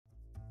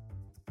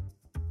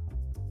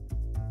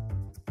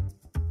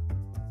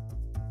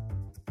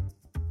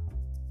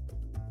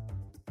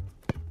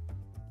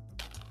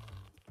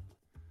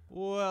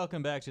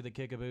Welcome back to the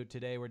Kick-A-Boot.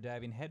 Today we're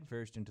diving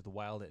headfirst into the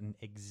wild and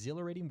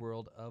exhilarating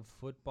world of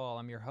football.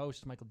 I'm your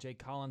host, Michael J.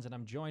 Collins, and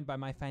I'm joined by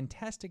my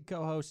fantastic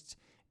co-hosts,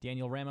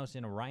 Daniel Ramos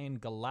and Ryan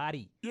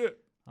Galati. Yeah.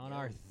 On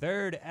our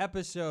third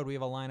episode, we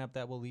have a lineup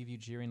that will leave you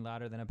cheering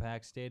louder than a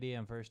packed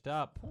stadium. First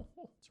up,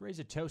 let's raise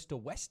a toast to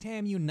West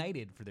Ham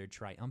United for their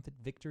triumphant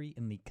victory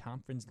in the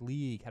Conference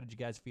League. How did you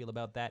guys feel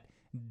about that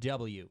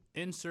W?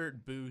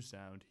 Insert boo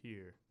sound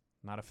here.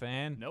 Not a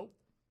fan? Nope.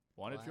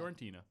 Wanted Wow.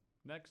 Fiorentina.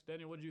 Next,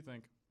 Daniel, what did you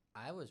think?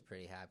 I was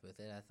pretty happy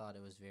with it. I thought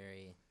it was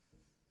very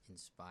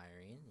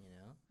inspiring,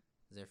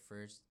 It's their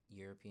first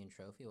European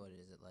trophy. What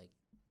is it, like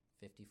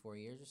 54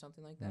 years or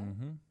something like that?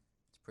 Mm-hmm.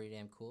 It's pretty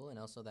damn cool. And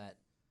also that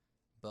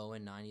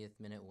Bowen 90th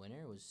minute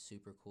winner was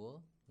super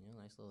cool.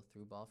 Nice little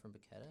through ball from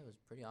Paqueta. It was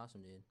pretty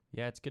awesome, dude.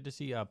 Yeah, it's good to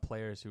see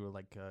players who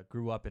are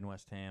grew up in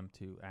West Ham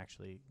to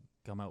actually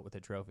come out with a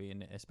trophy,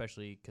 and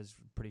especially because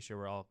pretty sure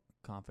we're all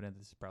confident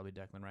this is probably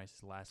Declan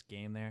Rice's last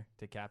game there.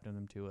 To captain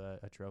them to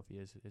a trophy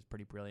is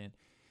pretty brilliant.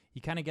 You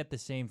kind of get the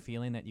same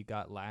feeling that you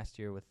got last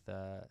year with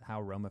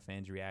how Roma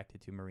fans reacted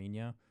to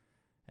Mourinho,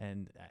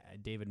 and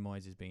David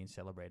Moyes is being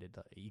celebrated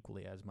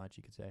equally as much,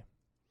 you could say.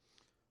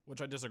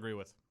 Which I disagree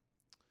with.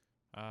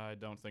 I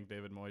don't think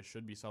David Moyes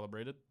should be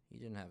celebrated. He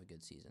didn't have a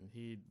good season.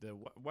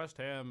 West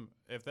Ham,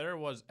 if there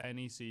was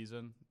any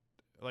season,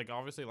 like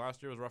obviously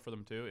last year was rough for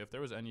them too, if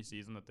there was any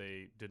season that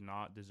they did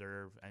not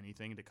deserve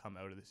anything to come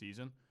out of the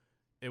season,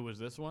 it was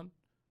this one.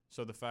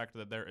 So the fact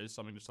that there is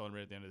something to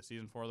celebrate at the end of the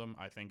season for them,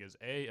 I think is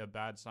A,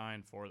 bad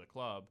sign for the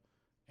club,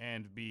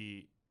 and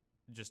B,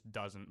 just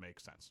doesn't make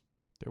sense.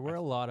 There were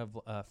a lot of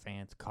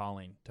fans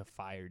calling to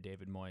fire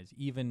David Moyes,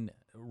 even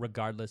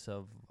regardless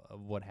of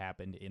what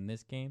happened in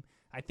this game.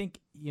 I think,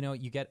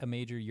 you get a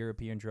major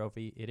European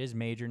trophy. It is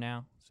major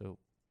now, so,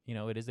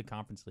 it is the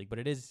Conference League, but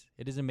it is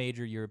a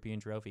major European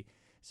trophy.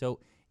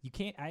 So you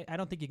can't. I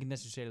don't think you can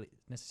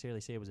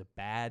necessarily say it was a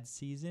bad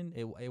season.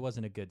 It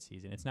wasn't a good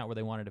season. It's not where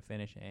they wanted to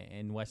finish.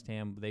 And West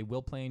Ham, they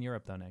will play in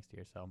Europe though next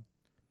year. So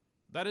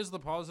that is the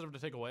positive to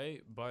take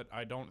away, but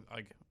I don't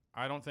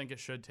think it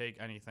should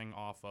take anything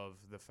off of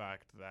the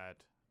fact that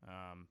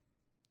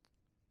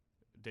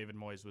David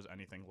Moyes was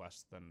anything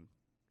less than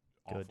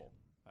good. Awful.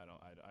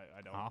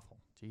 I don't. Awful.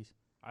 Jeez.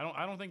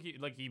 I don't think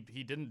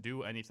he didn't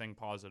do anything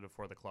positive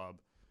for the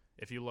club.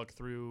 If you look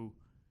through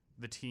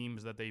the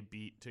teams that they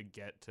beat to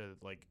get to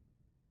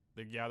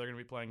they're going to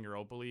be playing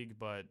Europa League,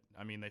 but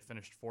I mean they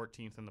finished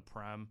 14th in the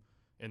Prem,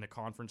 in the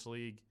Conference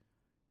League.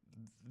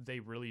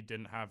 They really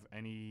didn't have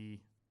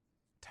any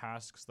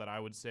tasks that I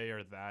would say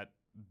are that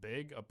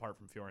big apart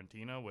from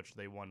Fiorentina, which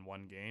they won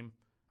one game.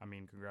 I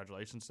mean,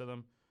 congratulations to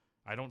them.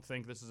 I don't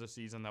think this is a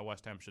season that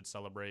West Ham should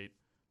celebrate.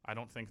 I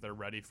don't think they're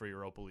ready for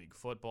Europa League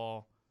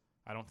football.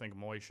 I don't think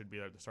Moyes should be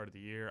there at the start of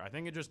the year. I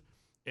think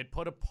it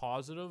put a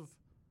positive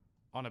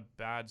on a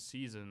bad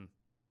season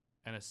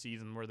and a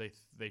season where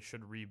they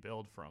should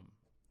rebuild from.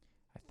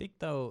 I think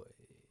though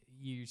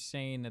you're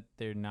saying that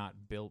they're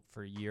not built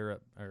for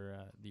Europe or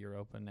the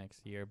Europa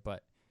next year,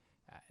 but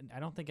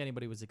I don't think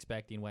anybody was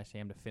expecting West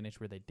Ham to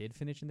finish where they did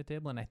finish in the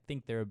table, and I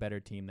think they're a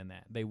better team than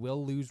that. They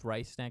will lose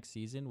Rice next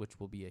season, which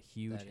will be a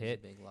huge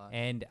hit. That is a big loss.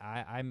 And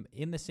I'm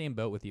in the same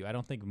boat with you. I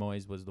don't think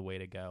Moyes was the way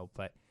to go,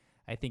 but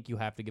I think you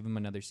have to give him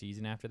another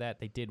season after that.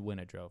 They did win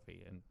a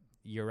trophy, and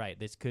you're right.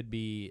 This could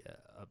be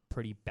a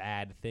pretty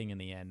bad thing in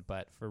the end,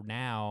 but for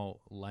now,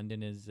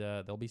 London is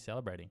they'll be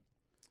celebrating.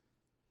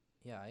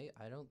 Yeah,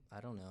 I don't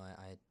know.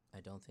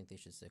 I don't think they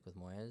should stick with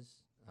Moyes.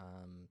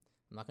 I'm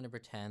not going to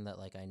pretend that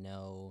I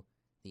know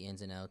the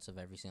ins and outs of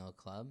every single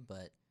club,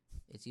 but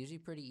it's usually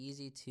pretty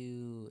easy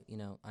to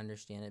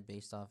understand it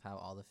based off how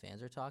all the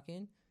fans are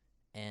talking,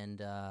 and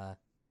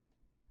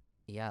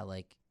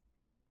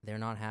they're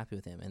not happy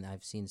with him, and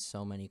I've seen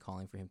so many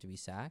calling for him to be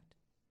sacked.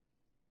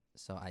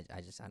 So I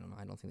don't know.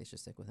 I don't think they should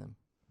stick with him.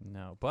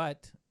 No,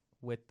 but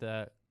with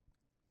the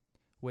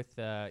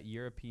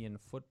European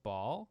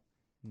football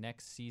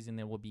next season,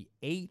 there will be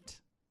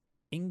 8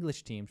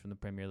 English teams from the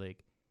Premier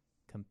League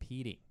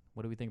competing.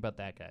 What do we think about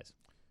that, guys?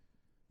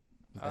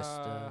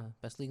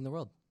 Best league in the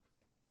world.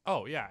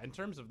 Oh yeah, in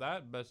terms of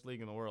that, best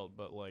league in the world,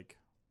 but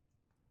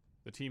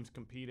the teams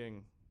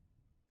competing,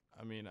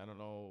 I mean, I don't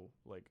know.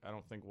 I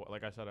don't think,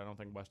 like I said, I don't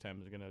think West Ham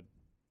is going to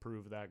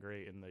prove that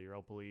great in the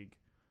Europa League.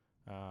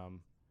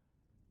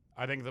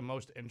 I think the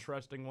most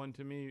interesting one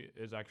to me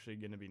is actually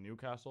going to be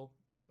Newcastle.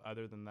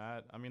 Other than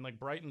that, I mean,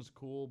 Brighton's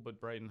cool, but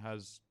Brighton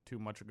has too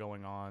much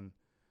going on.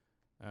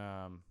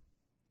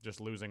 Just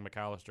losing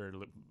McAllister,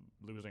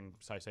 losing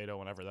Caicedo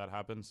whenever that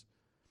happens.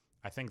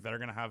 I think they're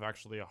going to have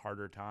actually a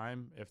harder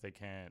time if they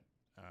can't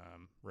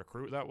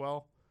recruit that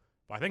well.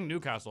 But I think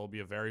Newcastle will be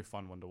a very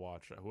fun one to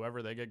watch.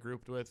 Whoever they get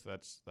grouped with,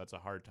 that's a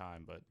hard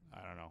time, but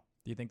I don't know.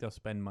 Do you think they'll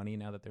spend money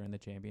now that they're in the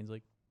Champions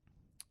League?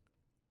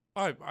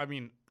 I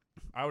mean,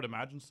 I would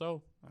imagine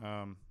so.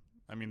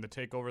 I mean, the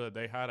takeover that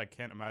they had, I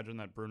can't imagine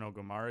that Bruno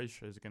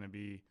Guimaraes is going to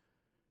be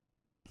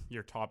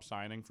your top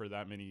signing for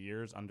that many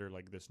years under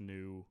this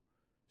new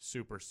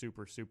super,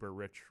 super, super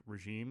rich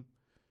regime.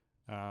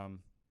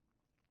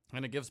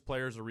 And it gives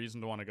players a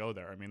reason to want to go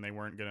there. I mean, they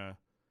weren't going to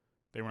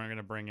they weren't going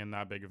to bring in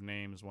that big of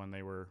names when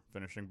they were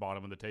finishing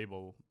bottom of the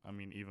table. I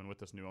mean, even with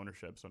this new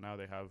ownership. So now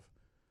they have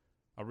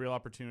a real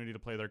opportunity to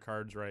play their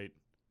cards right.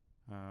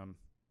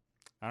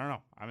 I don't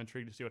know. I'm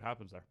intrigued to see what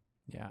happens there.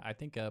 Yeah, I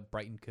think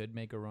Brighton could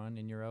make a run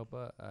in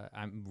Europa.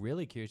 I'm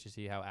really curious to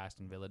see how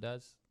Aston Villa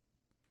does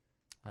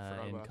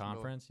in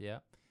conference. Yeah.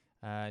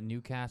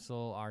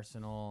 Newcastle,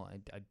 Arsenal,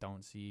 I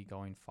don't see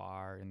going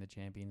far in the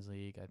Champions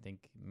League. I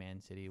think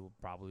Man City will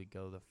probably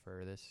go the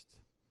furthest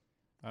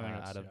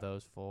out of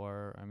those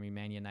four. I mean,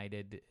 Man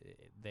United,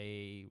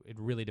 it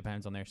really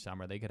depends on their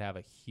summer. They could have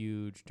a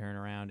huge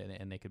turnaround,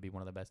 and they could be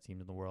one of the best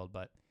teams in the world.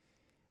 But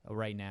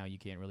right now, you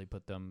can't really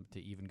put them to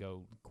even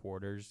go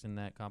quarters in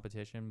that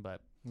competition.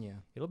 But yeah,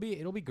 it'll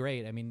be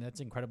great. I mean,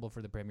 that's incredible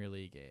for the Premier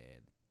League.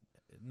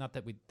 Not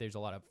that there's a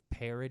lot of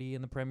parity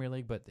in the Premier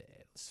League, but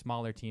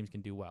smaller teams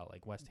can do well.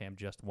 Like West Ham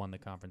just won the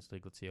Conference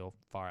League. Let's see how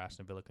far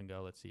Aston Villa can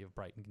go. Let's see if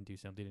Brighton can do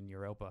something in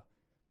Europa.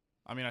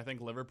 I mean, I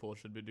think Liverpool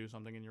should do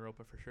something in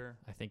Europa for sure.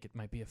 I think it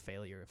might be a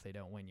failure if they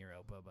don't win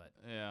Europa, but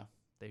yeah,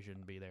 they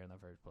shouldn't be there in the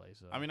first place.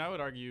 So. I mean, I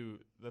would argue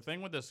the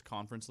thing with this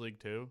Conference League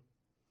too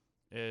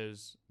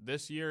is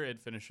this year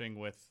it finishing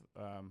with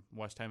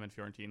West Ham and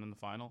Fiorentina in the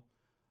final.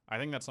 I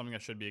think that's something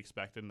that should be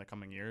expected in the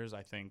coming years.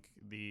 I think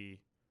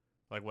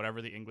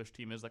whatever the English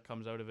team is that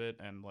comes out of it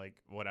and like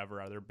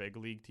whatever other big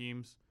league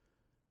teams,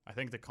 I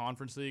think the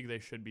Conference League, they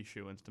should be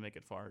shoo-ins to make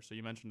it far. So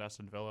you mentioned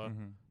Aston Villa.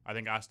 Mm-hmm. I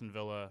think Aston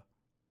Villa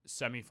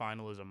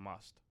semi-final is a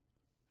must.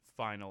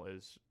 Final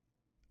is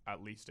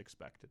at least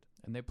expected.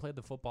 And they played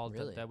the football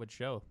that would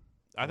show.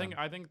 I think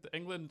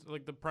England,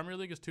 like the Premier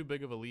League is too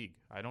big of a league.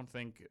 I don't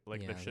think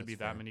there should be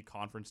that many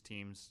conference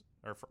teams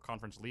or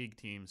conference league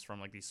teams from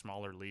like these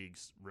smaller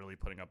leagues really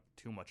putting up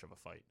too much of a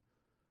fight.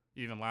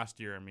 Even last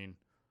year, I mean,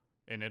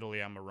 in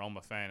Italy, I'm a Roma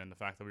fan, and the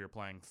fact that we were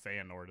playing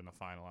Feyenoord in the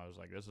final, I was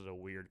like, this is a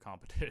weird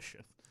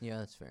competition. Yeah,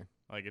 that's fair.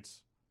 Like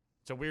it's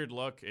a weird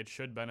look. It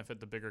should benefit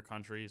the bigger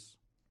countries.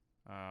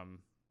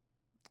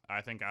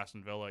 I think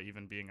Aston Villa,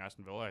 even being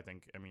Aston Villa,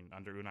 I mean,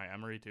 under Unai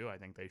Emery too, I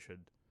think they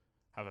should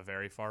have a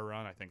very far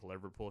run. I think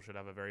Liverpool should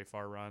have a very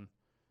far run.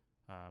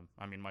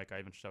 I mean, Mike, I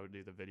even showed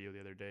you the video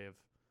the other day of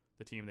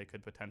the team they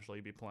could potentially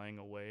be playing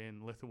away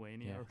in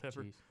Lithuania or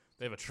whatever. Geez.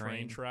 They have a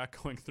train track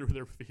going through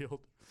their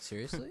field.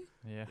 Seriously?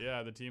 Yeah.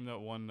 Yeah, the team that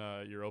won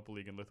Europa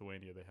League in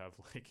Lithuania, they have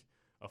like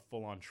a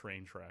full-on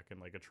train track, and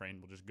like a train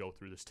will just go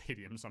through the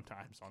stadium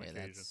sometimes on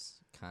occasion.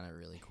 That's kind of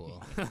really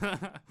cool.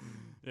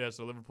 Yeah,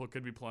 so Liverpool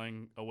could be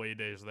playing away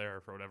days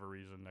there for whatever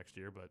reason next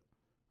year, but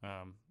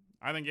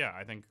I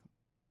think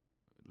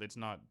it's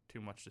not too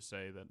much to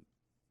say that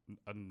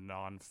a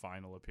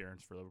non-final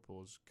appearance for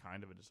Liverpool is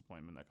kind of a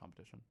disappointment in that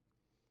competition.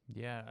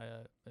 Yeah,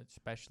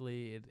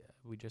 especially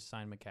we just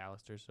signed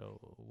McAllister, so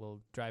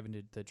we'll drive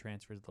into the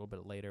transfers a little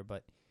bit later.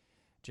 But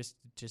just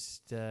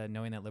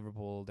knowing that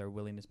Liverpool, they're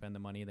willing to spend the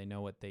money. They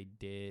know what they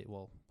did.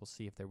 Well, we'll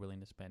see if they're willing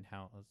to spend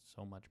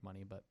so much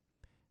money. But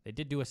they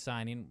did do a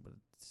signing. But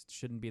it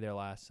shouldn't be their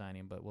last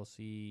signing, but we'll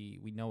see.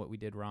 We know what we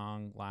did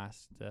wrong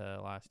last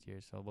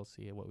year, so we'll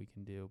see what we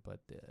can do. But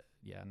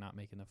yeah, not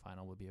making the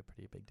final would be a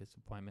pretty big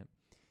disappointment.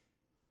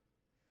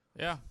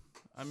 Yeah,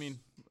 I mean,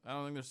 I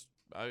don't think there's.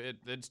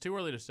 It's too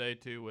early to say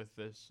too with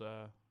this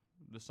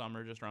the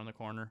summer just around the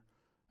corner.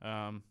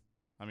 I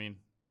mean,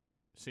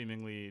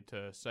 seemingly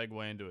to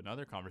segue into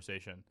another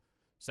conversation,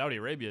 Saudi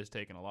Arabia has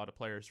taken a lot of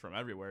players from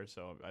everywhere,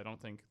 so I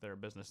don't think their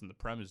business in the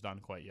Prem is done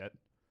quite yet.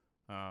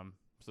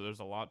 So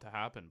there's a lot to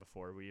happen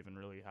before we even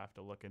really have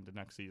to look into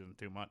next season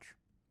too much.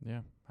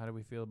 Yeah. How do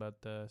we feel about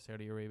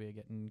Saudi Arabia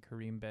getting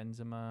Karim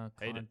Benzema,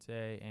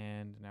 Conte,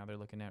 and now they're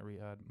looking at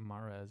Riyad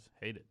Mahrez?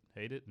 Hate it.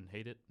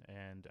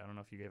 And I don't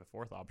know if you gave a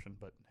fourth option,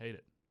 but hate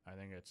it. I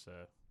think it's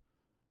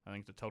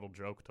a total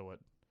joke to what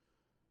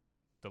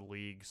the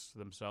leagues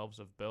themselves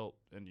have built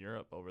in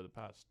Europe over the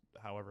past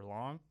however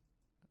long.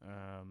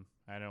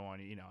 I don't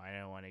want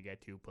to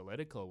get too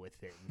political with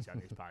things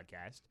on this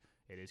podcast.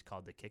 It is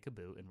called the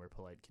Kickaboo, and we're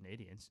polite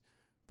Canadians.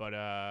 But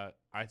I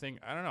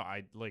don't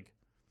know.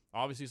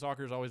 Obviously,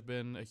 soccer has always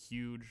been a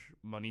huge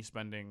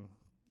money-spending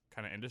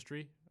kind of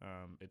industry.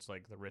 It's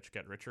like the rich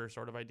get richer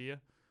sort of idea.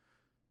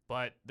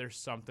 But there's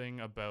something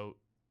about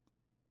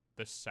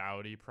the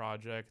Saudi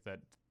project that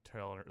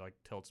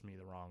tilts me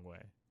the wrong way.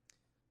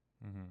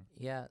 Mm-hmm.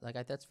 Yeah,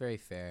 that's very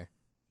fair.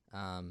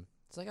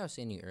 It's like I was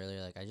saying to you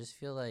earlier. Like I just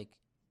feel like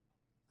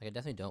I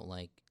definitely don't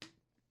like,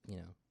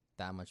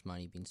 that much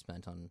money being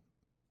spent on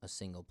a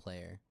single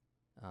player.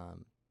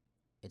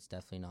 It's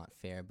definitely not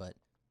fair. But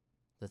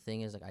the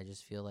thing is, I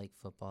just feel like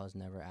football has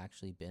never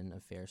actually been a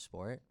fair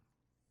sport.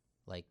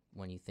 Like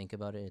when you think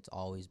about it, it's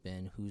always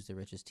been who's the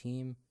richest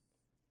team,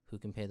 who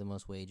can pay the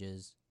most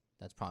wages.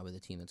 That's probably the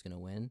team that's going to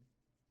win.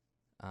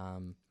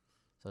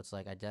 So it's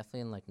I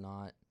definitely am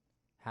not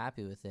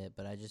happy with it,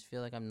 but I just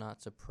feel like I'm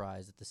not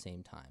surprised at the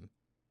same time.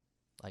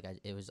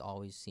 It was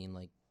always seemed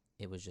like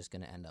it was just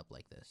going to end up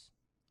like this.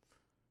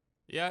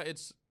 Yeah,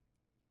 it's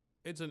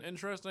an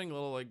interesting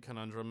little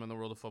conundrum in the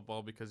world of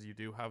football because you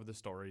do have the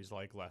stories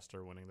like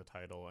Leicester winning the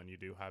title, and you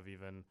do have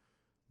even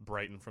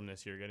Brighton from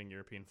this year getting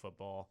European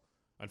football.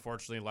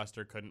 Unfortunately,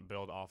 Leicester couldn't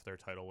build off their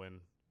title win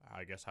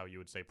I guess how you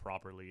would say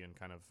properly, and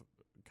kind of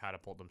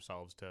catapult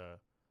themselves to,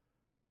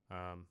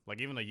 like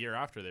even a year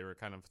after they were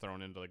kind of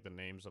thrown into like the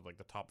names of like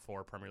the top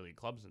 4 Premier League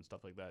clubs and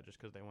stuff like that, just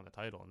because they won the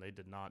title, and they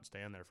did not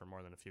stand there for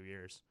more than a few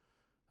years.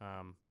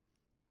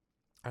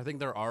 I think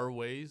there are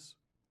ways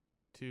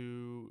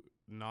to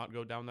not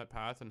go down that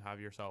path and have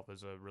yourself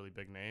as a really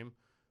big name,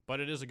 but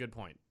it is a good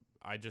point.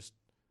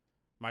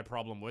 My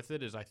problem with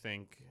it is I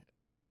think,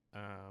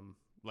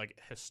 like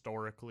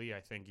historically,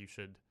 I think you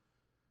should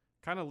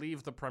kind of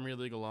leave the Premier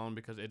League alone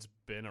because it's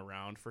been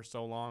around for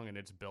so long and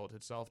it's built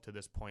itself to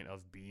this point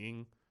of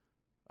being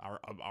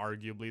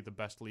arguably the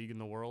best league in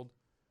the world.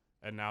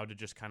 And now to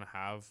just kind of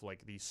have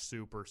like these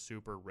super,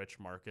 super rich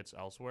markets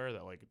elsewhere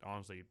that like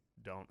honestly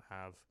don't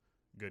have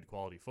good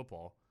quality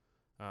football,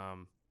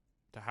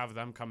 to have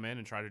them come in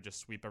and try to just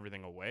sweep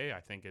everything away, I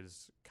think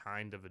is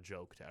kind of a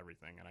joke to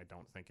everything. And I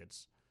don't think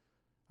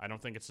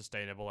it's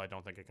sustainable. I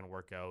don't think it can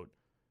work out.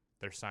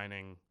 They're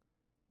signing,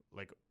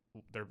 like,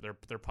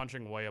 they're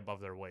punching way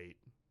above their weight,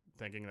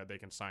 thinking that they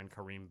can sign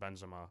Karim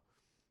Benzema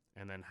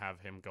and then have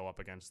him go up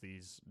against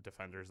these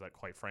defenders that,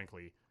 quite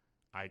frankly,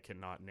 I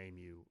cannot name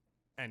you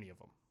any of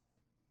them.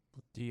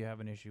 Do you have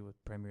an issue with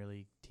Premier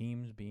League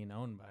teams being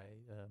owned by?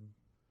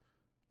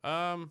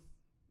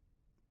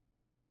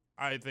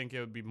 I think it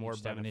would be more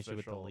beneficial. Have an issue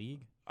with the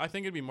league? I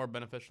think it'd be more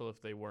beneficial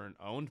if they weren't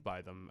owned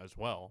by them as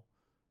well.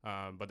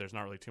 But there's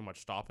not really too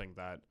much stopping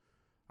that.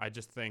 I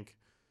think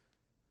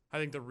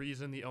the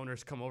reason the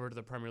owners come over to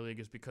the Premier League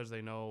is because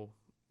they know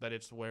that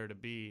it's where to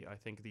be. I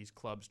think these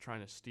clubs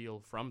trying to steal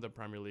from the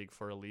Premier League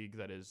for a league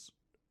that is,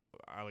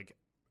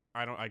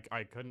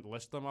 I couldn't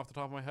list them off the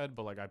top of my head,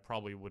 but like I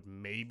probably would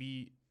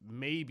maybe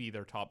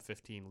their top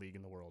 15 league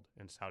in the world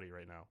in Saudi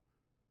right now.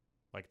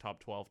 Like top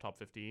 12, top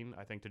 15.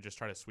 I think to just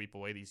try to sweep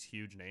away these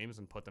huge names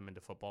and put them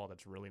into football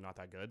that's really not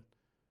that good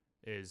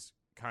is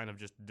kind of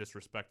just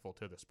disrespectful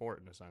to the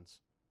sport in a sense.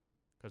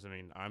 Because, I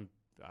mean,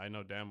 I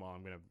know damn well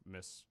I'm going to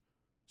miss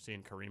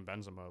seeing Karim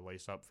Benzema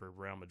lace up for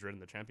Real Madrid in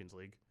the Champions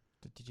League.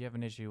 Did you have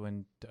an issue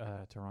when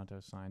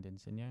Toronto signed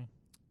Insigne?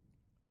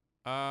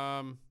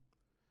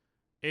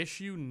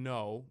 Issue,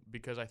 no,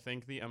 because I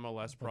think the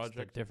MLS project...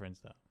 What's the difference,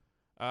 though?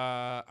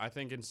 I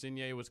think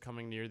Insigne was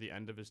coming near the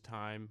end of his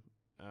time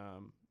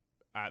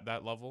at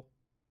that level.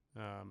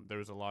 There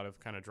was a lot of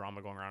kind of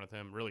drama going around with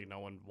him. Really, no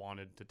one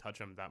wanted to touch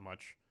him that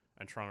much,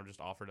 and Toronto just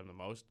offered him the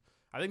most.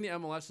 I think the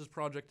MLS's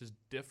project is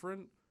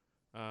different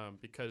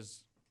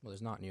because... Well,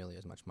 there's not nearly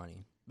as much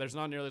money. There's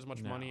not nearly as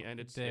much money, and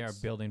they are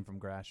building from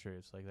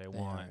grassroots. Like they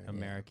want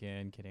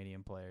American,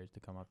 Canadian players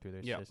to come up through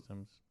their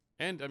systems.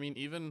 And I mean,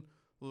 even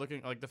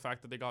looking like the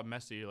fact that they got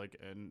Messi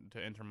to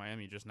enter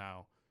Miami just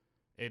now,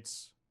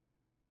 it's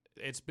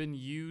been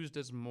used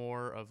as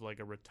more of like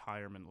a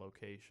retirement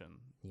location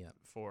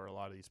for a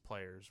lot of these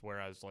players.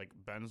 Whereas like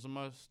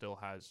Benzema still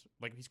has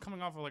like he's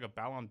coming off of like a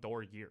Ballon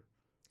d'Or year.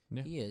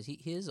 Yeah. He is. He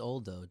is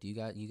old though.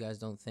 You guys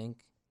don't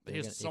think he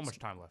has so much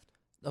time left?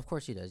 Of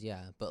course he does,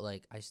 yeah. But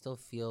like, I still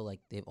feel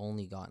like they've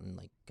only gotten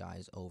like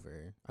guys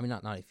over. I mean,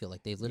 not I feel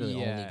like they've literally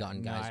only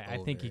gotten guys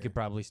over. I think he could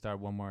probably start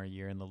one more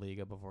year in the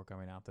Liga before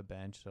coming off the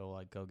bench. So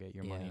like, go get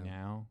your money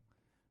now.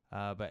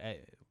 But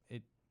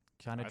it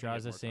kind of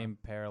draws the same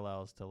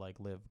parallels to like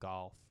Live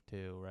Golf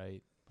too,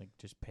 right? Like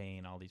just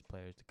paying all these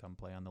players to come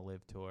play on the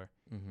Live Tour.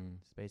 Mm-hmm.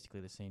 It's basically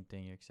the same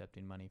thing. You're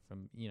accepting money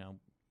from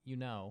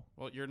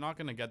Well, you're not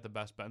going to get the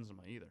best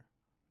Benzema either.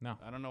 No.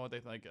 I don't know what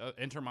they think.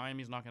 Inter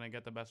Miami's not going to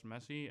get the best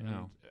Messi, and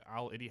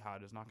Al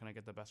Ittihad is not going to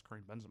get the best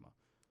Karim Benzema.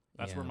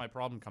 That's where my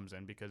problem comes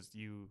in, because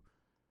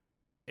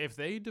if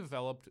they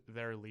developed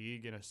their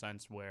league in a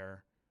sense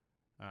where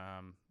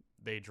to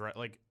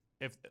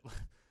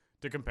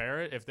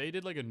compare it, if they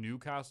did like a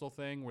Newcastle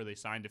thing where they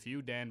signed a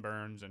few Dan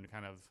Burns and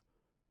kind of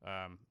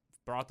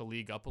brought the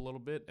league up a little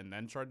bit and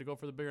then tried to go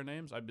for the bigger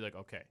names, I'd be like,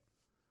 okay.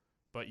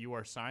 But you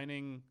are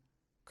signing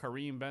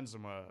Karim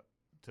Benzema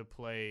to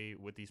play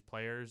with these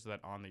players that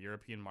on the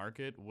European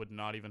market would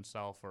not even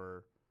sell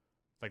for,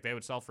 like they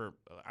would sell for,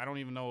 I don't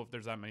even know if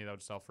there's that many that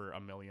would sell for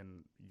 €1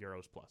 million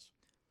plus.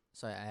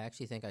 So I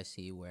actually think I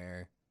see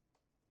where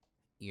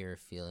you're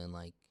feeling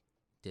like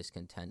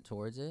discontent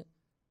towards it.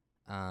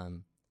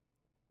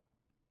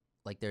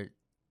 Like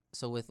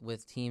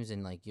with teams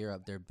in like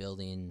Europe, they're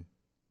building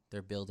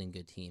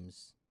good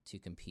teams to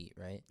compete,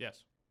 right?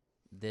 Yes.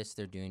 This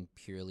they're doing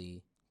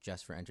purely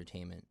just for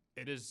entertainment.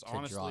 It is to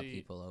honestly draw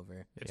people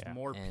over. It's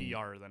more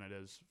PR than it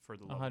is for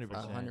the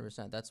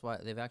 100%. That's why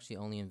they've actually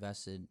only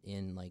invested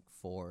in like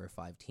 4 or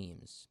 5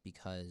 teams,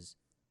 because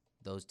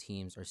those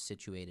teams are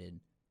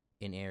situated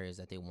in areas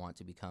that they want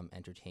to become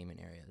entertainment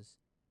areas.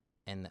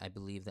 And I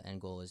believe the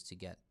end goal is to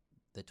get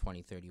the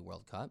 2030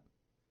 World Cup.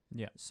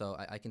 Yeah. So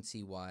I can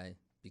see why,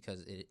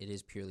 because it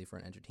is purely for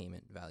an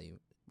entertainment value.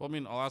 Well, I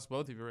mean, I'll ask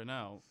both of you right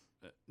now.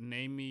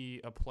 Name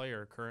me a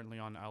player currently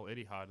on Al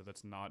Ittihad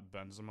that's not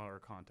Benzema or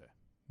Conte.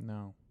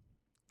 No.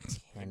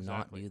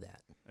 Cannot do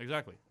that.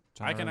 Exactly.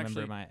 I can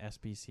remember my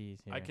SBCs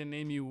here. I can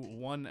name you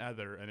one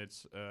other, and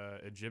it's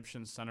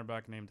Egyptian center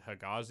back named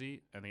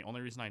Hegazi, and the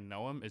only reason I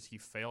know him is he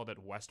failed at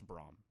West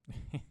Brom.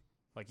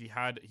 Like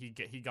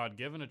he got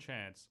given a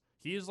chance.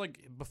 he is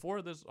like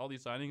before this all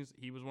these signings,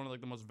 he was one of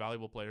like the most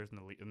valuable players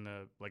in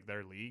the like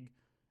their league,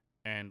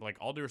 and like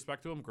all due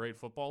respect to him, great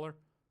footballer,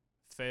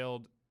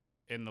 failed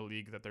in the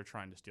league that they're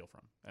trying to steal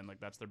from, and like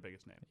that's their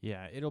biggest name.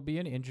 Yeah, it'll be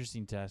an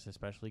interesting test,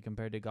 especially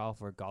compared to golf,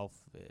 where golf,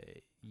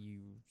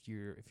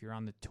 if you're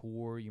on the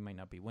tour, you might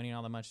not be winning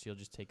all that much, so you'll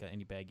just take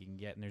any bag you can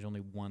get, and there's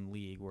only one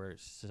league. Where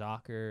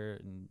soccer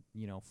and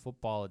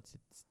football, it's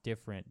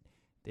different.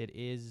 It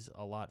is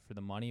a lot for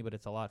the money, but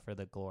it's a lot for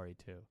the glory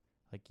too.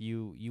 Like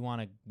you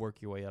want to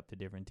work your way up to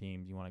different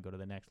teams. You want to go to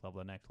the next level,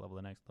 the next level,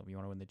 the next level. You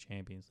want to win the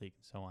Champions League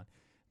and so on.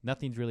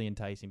 Nothing's really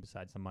enticing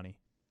besides the money.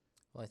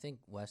 Well, I think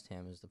West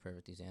Ham is the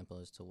perfect example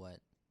as to what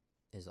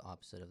is the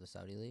opposite of the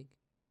Saudi League.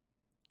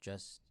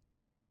 Just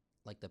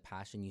like the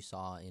passion you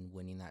saw in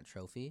winning that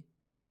trophy.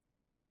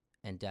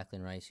 And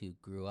Declan Rice, who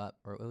grew up,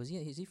 or is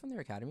he from their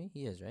academy?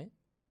 He is, right?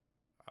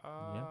 Yeah,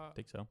 I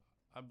think so.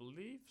 I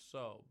believe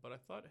so, but I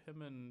thought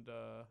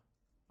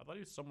I thought he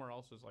was somewhere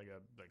else as like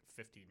a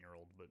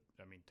 15-year-old, but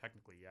I mean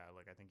technically, yeah,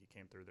 like I think he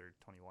came through their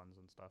 21s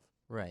and stuff.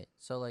 Right.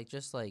 So like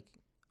just like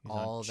He's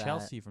all on that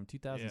Chelsea from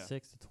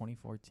 2006 to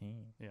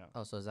 2014. Yeah.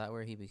 Oh, so is that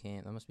where he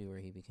became? That must be where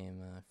he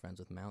became friends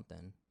with Mount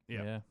then.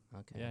 Yeah.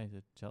 Okay. Yeah, he's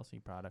a Chelsea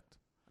product.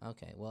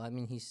 Okay. Well, I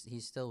mean, he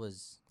still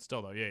was.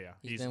 Still though, yeah.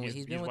 He's been with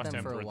West them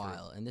Ham for a through.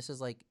 while, and this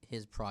is like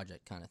his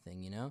project kind of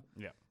thing,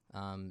 Yeah.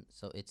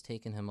 So it's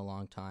taken him a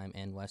long time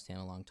and West Ham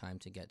a long time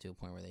to get to a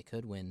point where they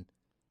could win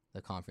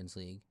the Conference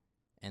League,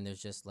 and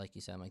there's just like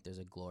you said, like there's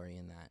a glory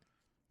in that.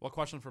 Well,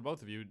 question for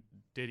both of you: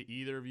 did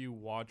either of you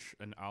watch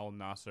an Al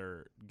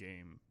Nassr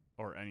game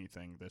or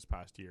anything this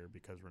past year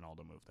because Ronaldo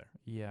moved there?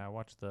 Yeah, I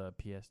watched the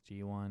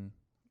PSG one.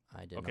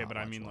 I did. Okay, not but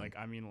watch I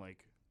mean one.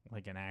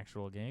 Like an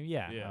actual game.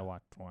 Yeah, Yeah. I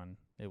watched one.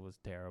 It was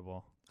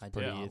terrible. I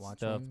did not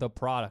watch one. The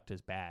product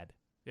is bad.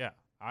 Yeah,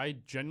 I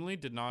genuinely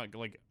did not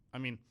like. I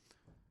mean,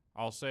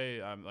 I'll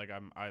say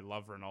I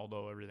love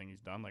Ronaldo, everything he's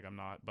done. Like I'm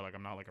not like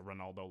a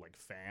Ronaldo like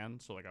fan,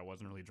 so like I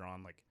wasn't really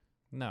drawn like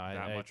No, that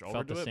I much over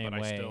felt to the it, same but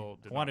I way. still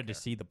did I wanted not to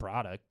care. see the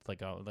product.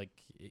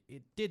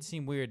 It did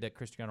seem weird that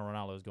Cristiano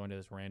Ronaldo was going to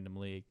this random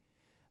league.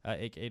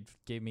 It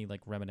gave me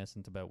like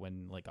reminiscence about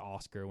when like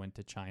Oscar went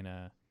to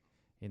China.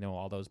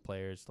 All those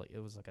players. Like it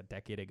was like a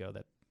decade ago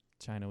that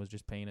China was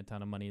just paying a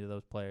ton of money to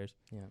those players.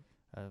 Yeah.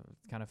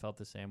 Kind of felt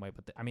the same way.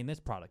 But this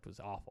product was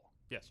awful.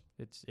 Yes.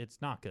 It's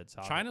not good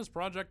soccer. China's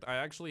project, I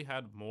actually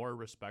had more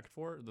respect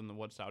for than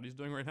what Saudi's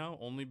doing right now,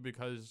 only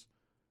because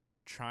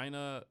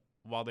China,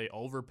 while they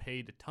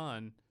overpaid a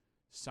ton,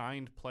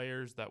 signed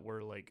players that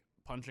were like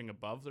punching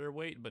above their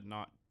weight, but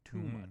not too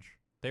much.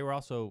 They were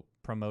also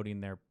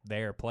promoting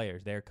their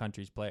players, their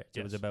country's players.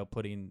 Yes. It was about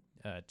putting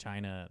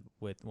China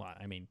with. Well,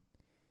 I mean,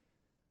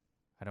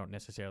 I don't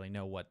necessarily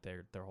know what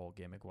their whole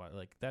gimmick was.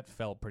 Like that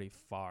fell pretty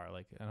far.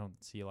 Like I don't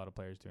see a lot of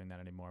players doing that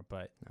anymore.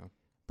 But No.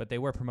 But they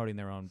were promoting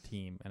their own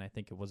team, and I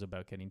think it was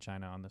about getting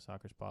China on the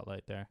soccer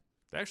spotlight there.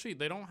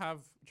 They don't have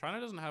China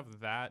doesn't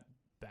have that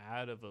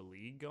bad of a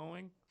league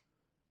going,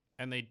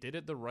 and they did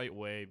it the right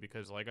way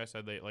because, like I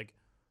said, they like,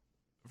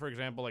 for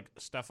example, like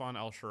Stefan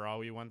El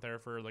Shaarawy went there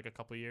for like a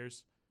couple of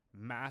years,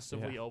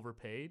 massively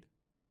overpaid,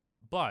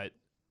 but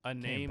a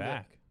name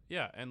back.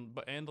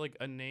 and like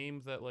a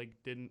name that like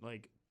didn't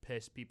like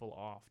piss people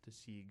off to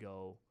see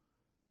go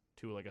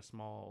to like a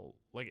small,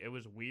 like it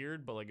was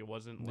weird, but like it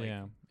wasn't like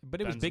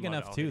but it was big Benzema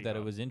enough to too that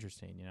Al-Hilal. it was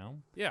interesting.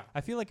 Yeah.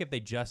 I feel like if they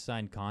just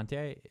signed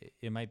Conte,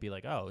 it might be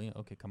like, oh,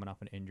 okay, coming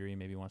off an injury,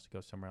 maybe he wants to go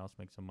somewhere else,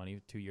 make some money,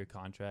 2-year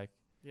contract.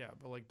 Yeah,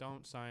 but like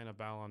don't sign a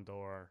Ballon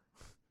d'Or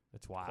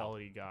It's wild.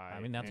 quality guy. I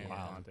mean, that's and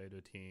wild. Conte to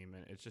a team,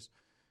 and it's just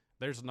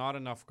there's not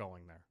enough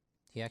going there.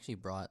 He actually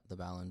brought the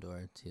Ballon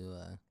d'Or to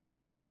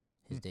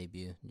his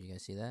debut. Did you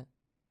guys see that?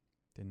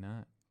 Did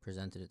not.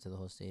 Presented it to the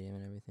whole stadium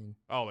and everything.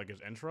 Oh, like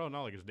his intro,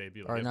 not like his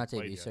debut. Like Or he not hasn't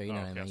played debut, yet. sorry, you know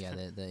what I mean.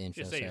 okay. Yeah, the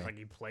intro. Just saying, Sorry. like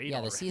he played. Yeah,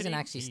 the already. season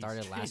actually Jeez,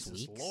 started last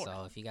Jesus week, Lord.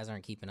 so if you guys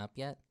aren't keeping up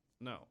yet,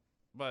 No,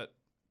 but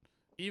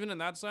even in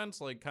that sense,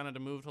 like kind of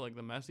to move to like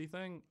the Messi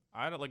thing,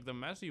 I don't like the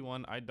Messi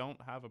one. I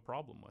don't have a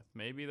problem with.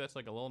 Maybe that's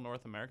like a little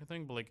North American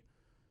thing, but like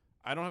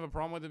I don't have a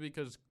problem with it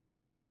because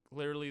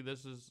clearly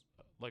this is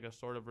like a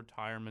sort of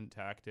retirement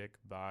tactic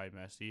by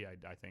Messi.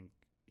 I think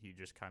he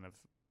just kind of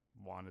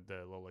wanted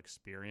the little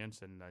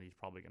experience, and that he's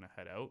probably gonna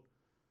head out.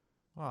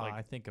 Well, Like-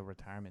 I think a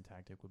retirement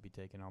tactic would be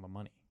taking all the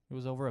money. It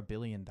was over $1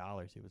 billion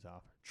he was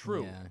offered.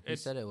 True. Yeah, he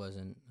It's- said it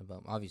wasn't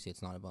about. Obviously,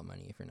 it's not about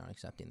money if you're not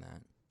accepting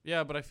that.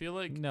 Yeah, but I feel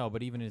like No,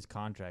 but even his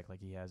contract, like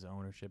he has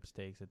ownership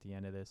stakes at the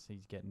end of this.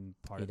 He's getting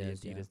part He of the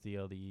does, yeah. Adidas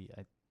deal, the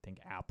I think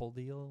Apple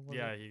deal. was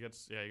yeah, it? he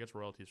gets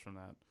royalties from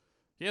that.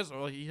 He has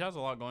a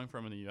lot going for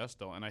him in the U.S.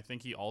 though, and I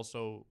think he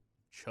also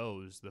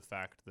chose the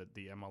fact that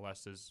the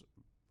MLS is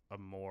a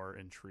more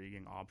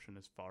intriguing option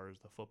as far as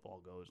the football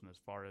goes, and as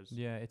far as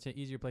Yeah, it's an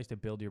easier place to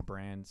build your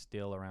brand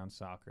still around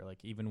soccer. Like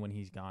even when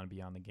he's gone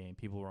beyond the game,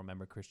 people will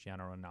remember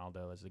Cristiano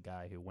Ronaldo as the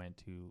guy who went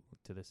to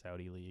the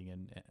Saudi league,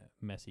 and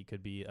Messi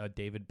could be a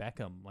David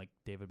Beckham, like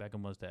David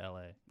Beckham was to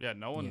LA.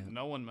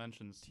 no one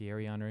mentions.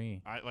 Thierry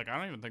Henry. I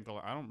don't even think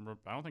I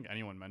don't think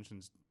anyone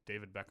mentions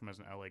David Beckham as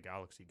an LA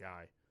Galaxy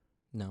guy.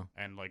 No.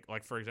 And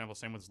like for example,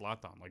 same with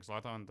Zlatan. Like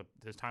Zlatan,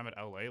 his time at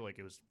LA, like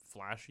it was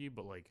flashy,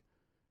 but like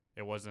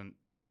it wasn't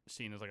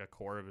seen as like a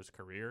core of his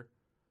career.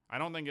 I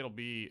don't think it'll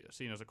be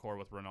seen as a core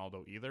with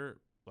Ronaldo either,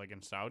 like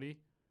in Saudi.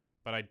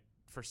 But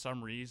for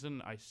some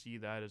reason, I see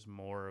that as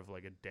more of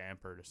like a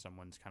damper to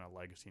someone's kind of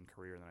legacy and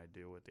career than I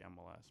do with the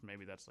MLS.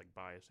 Maybe that's like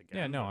bias again.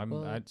 Yeah, no,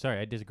 but- I'm sorry,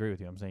 I disagree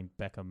with you. I'm saying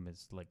Beckham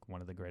is like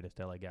one of the greatest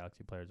LA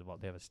Galaxy players of all.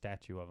 They have a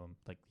statue of him.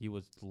 Like he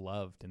was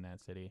loved in that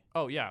city.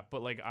 Oh yeah,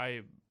 but like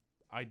I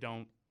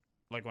don't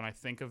like when I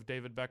think of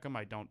David Beckham,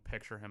 I don't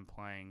picture him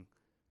playing.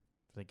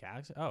 The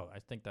Galaxy? Oh, I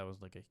think that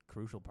was like a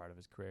crucial part of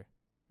his career.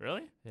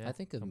 Really? Yeah, I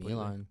think of completely.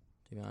 Milan,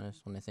 to be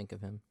honest, when I think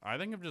of him. I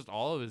think of just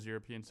all of his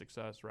European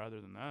success rather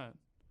than that.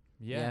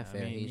 Yeah,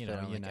 fair. I mean, He's you played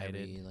know, on like United,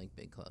 every like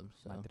big club.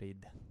 So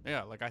Madrid,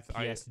 Yeah, like I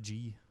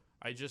PSG.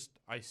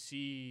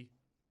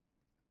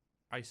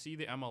 I see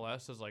the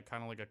MLS as like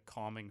kind of like a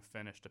calming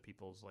finish to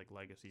people's like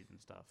legacies and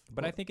stuff.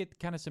 But I think it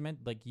kind of cement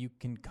like you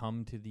can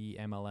come to the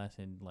MLS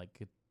and like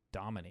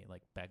dominate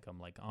like Beckham,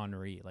 like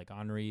Henry,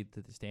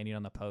 standing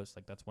on the post.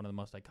 Like that's one of the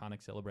most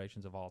iconic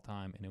celebrations of all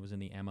time, and it was in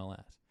the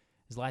MLS.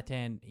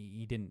 Zlatan,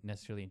 he didn't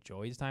necessarily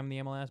enjoy his time in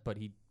the MLS, but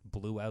he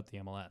blew out the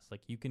MLS.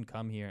 Like you can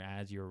come here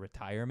as your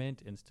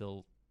retirement and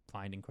still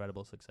find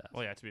incredible success.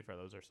 Well, yeah, to be fair,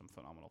 those are some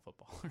phenomenal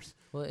footballers.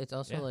 well, it's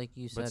also Yeah. like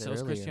you said But so earlier.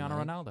 is Cristiano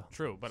Mike. Ronaldo.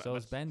 True, but So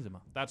is that's,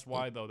 Benzema. that's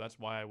why though. That's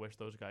why I wish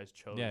those guys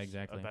chose Yeah,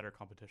 exactly. a better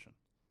competition.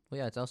 Well,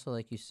 yeah, it's also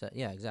like you said.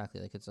 Yeah, exactly.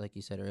 Like it's like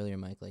you said earlier,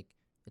 Mike. Like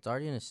it's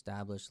already an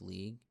established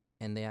league,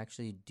 and they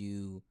actually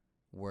do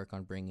work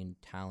on bringing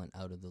talent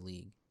out of the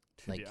league.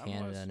 To Like the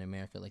Canada MLS. and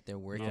America, like they're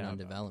working Yeah. on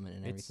development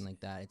and It's- everything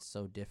like that. It's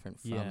so different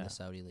from Yeah. the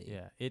Saudi league.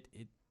 Yeah, it.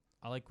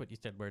 I like what you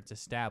said, where it's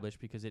established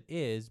because it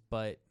is,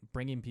 but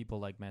bringing people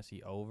like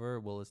Messi over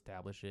will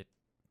establish it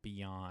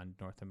beyond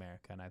North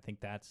America, and I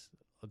think that's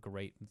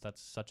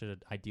such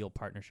an ideal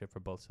partnership for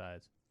both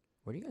sides.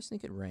 Where do you guys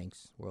think it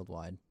ranks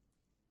worldwide?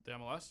 The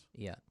MLS.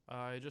 Yeah,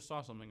 I just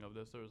saw something of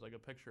this. There was like a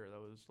picture that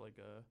was like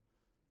a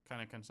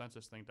kind of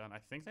consensus thing done. I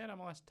think they had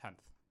MLS 10th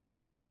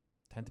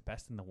 10th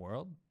best in the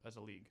world. as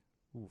a league.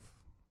 Oof.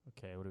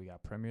 Okay, what do we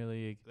got? Premier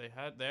League, They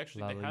had La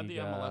the Liga,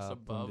 MLS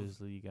above.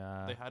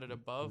 Bundesliga. They had it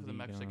above the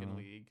Mexican Liga,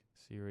 league.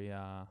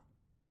 Syria,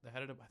 They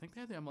had it. I think they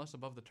had the MLS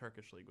above the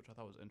Turkish league, which I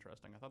thought was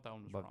interesting. I thought that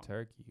one was above wrong.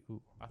 Turkey.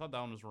 Ooh, I thought that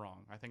one was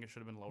wrong. I think it should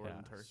have been lower yeah,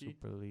 than Turkey,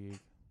 Super League.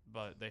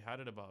 but they had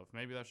it above.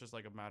 Maybe that's just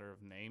like a matter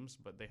of names,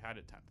 but they had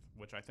it 10th,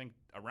 which I think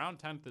around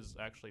 10th is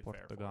actually fair.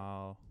 For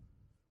Portugal.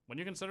 when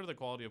you consider the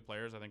quality of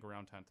players, I think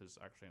around 10th is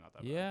actually not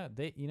that bad.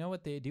 Yeah, you know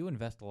what, they do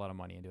invest a lot of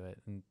money into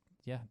it, and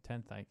yeah,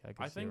 10th I could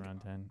I see think-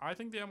 around 10. I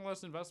think the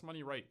MLS invests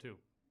money right too.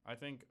 I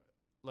think,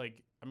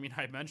 like, I mean,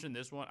 I mentioned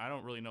this one. I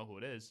don't really know who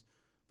it is,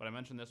 but I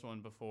mentioned this one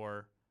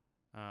before,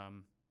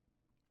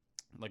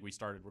 like we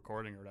started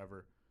recording or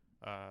whatever.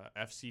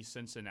 FC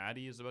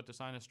Cincinnati is about to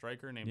sign a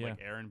striker named like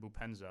Aaron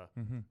Bupenza,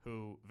 Mm-hmm.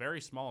 who very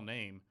small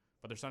name,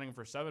 but they're signing him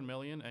for $7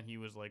 million, and he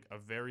was like a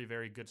very,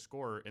 very good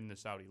scorer in the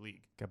Saudi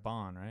league.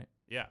 Gabon, right?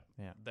 Yeah,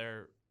 Yeah.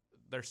 They're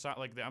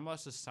like the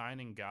MLS is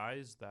signing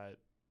guys that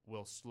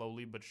will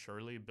slowly but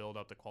surely build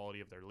up the quality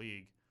of their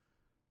league,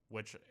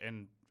 which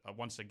and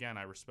once again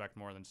I respect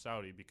more than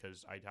Saudi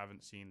because I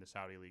haven't seen the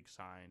Saudi league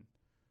sign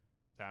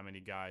that many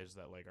guys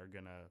that like are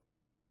gonna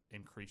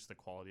increase the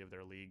quality of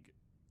their league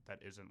that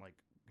isn't like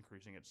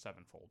increasing it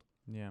sevenfold.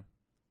 Yeah,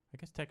 I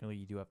guess technically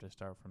you do have to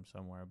start from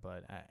somewhere,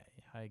 but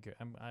I agree.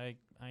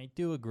 I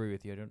do agree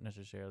with you. I don't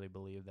necessarily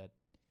believe that.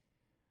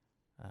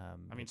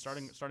 I mean,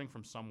 starting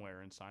from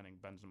somewhere and signing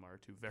Benzema are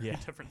two very Yeah.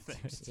 different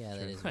things. yeah,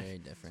 that true. is very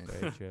different.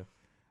 Very true.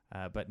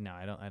 But no,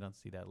 I don't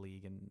see that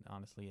league in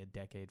honestly a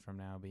decade from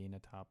now being a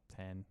top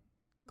 10,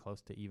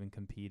 close to even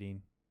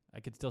competing. I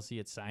could still see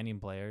it signing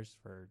players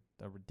for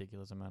a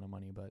ridiculous amount of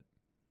money, but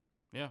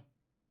Yeah.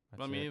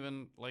 that's I mean, it.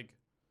 even like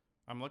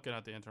I'm looking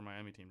at the Inter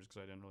Miami team just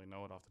because I didn't really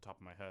know it off the top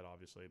of my head,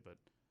 obviously. But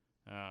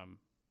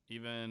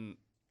even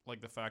like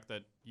the fact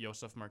that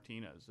Josef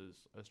Martinez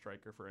is a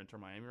striker for Inter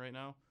Miami right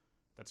now,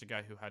 that's a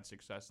guy who had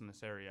success in the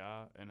Serie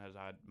A and has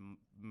had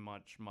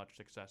much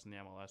success in the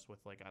MLS with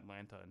like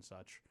Atlanta and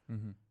such.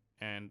 Mhm.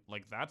 And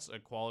like that's a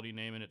quality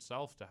name in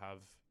itself to have,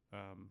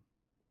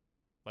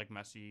 like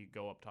Messi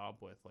go up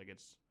top with. Like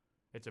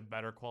it's a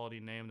better quality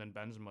name than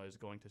Benzema is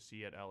going to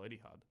see at Al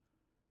Ittihad.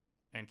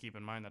 And keep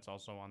in mind that's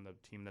also on the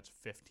team that's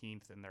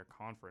 15th in their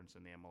conference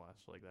in the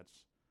MLS. Like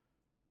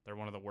they're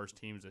one of the worst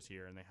teams this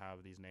year, and they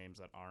have these names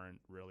that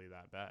aren't really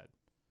that bad.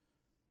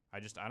 I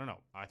don't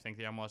know. I think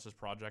the MLS's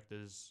project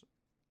is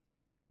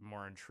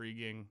more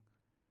intriguing.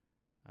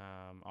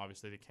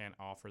 Obviously, they can't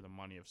offer the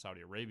money of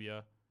Saudi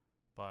Arabia,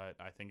 but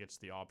I think it's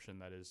the option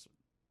that is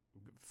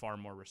far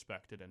more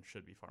respected and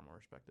should be far more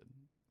respected.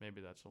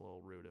 Maybe that's a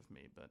little rude of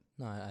me, but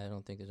No, I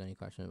don't think there's any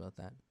question about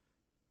that.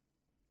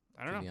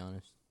 I don't to know. be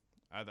honest.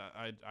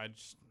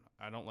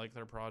 I don't like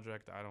their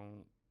project. I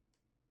don't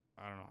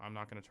know. I'm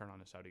not going to turn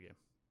on a Saudi game.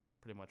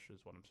 Pretty much is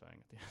what I'm saying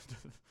at the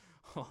end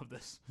of all of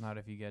this. Not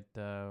if you get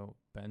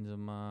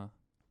Benzema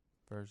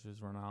versus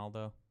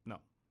Ronaldo. No.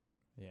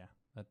 Yeah,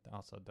 that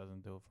also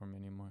doesn't do it for me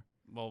anymore.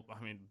 Well,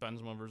 I mean,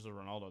 Benzema versus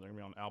Ronaldo, they're going to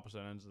be on opposite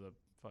ends of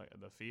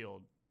the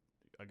field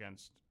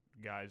against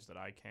guys that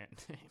I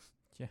can't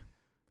name.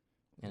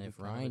 And It'll if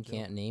be kind of a Ryan joke.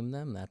 can't name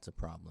them, that's a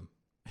problem.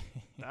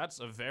 That's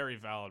a very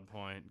valid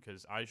point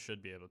because I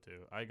should be able to.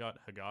 I got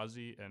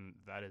Higazi, and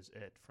that is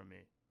it from me.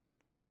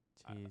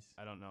 Jeez.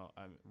 I don't know.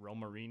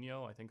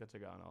 Romarinho, I think that's a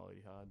guy on Al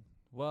Ittihad.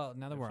 Well,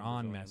 now that They're we're from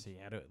on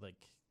Brazilians. Messi,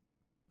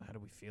 how do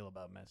we feel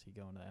about Messi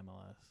going to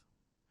MLS?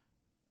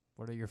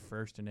 What are your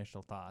first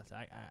initial thoughts?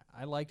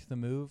 I liked the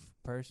move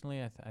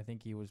personally. I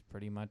think he was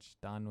pretty much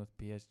done with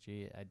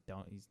PSG.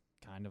 He's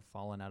kind of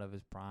fallen out of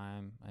his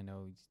prime. I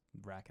know he's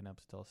racking up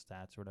still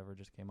stats or whatever.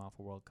 Just came off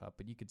a World Cup,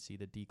 but you could see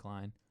the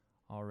decline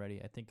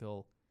already. I think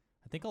he'll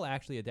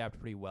actually adapt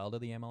pretty well to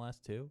the MLS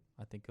too.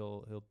 I think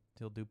he'll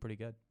do pretty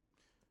good.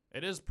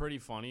 It is pretty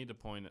funny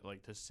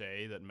to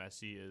say that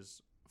Messi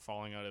is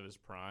falling out of his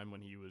prime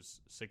when he was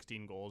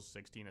 16 goals,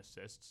 16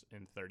 assists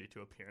in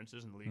 32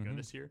 appearances in Liga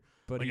this year.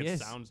 But like he it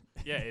is.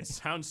 it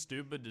sounds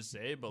stupid to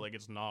say, but like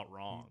it's not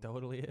wrong. He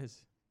totally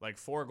is. Like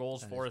 4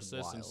 goals, That 4 is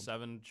assists, and wild.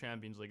 7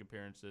 Champions League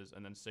appearances,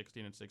 and then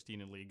 16 and 16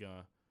 in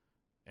Liga,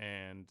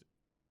 and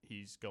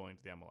he's going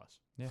to the MLS.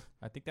 Yeah,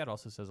 I think that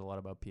also says a lot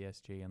about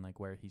PSG and like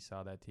where he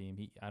saw that team.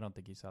 I don't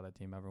think he saw that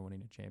team ever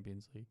winning a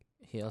Champions League.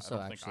 He also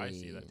I don't actually, think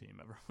I see that team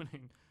ever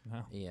winning.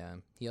 No. yeah,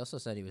 he also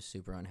said he was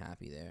super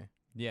unhappy there.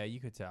 Yeah, you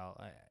could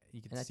tell.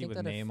 You could And I see think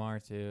with that if-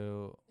 Neymar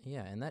too.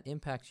 Yeah, and that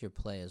impacts your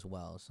play as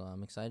well. So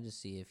I'm excited to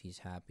see if he's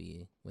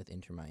happy with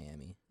Inter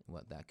Miami,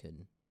 what that could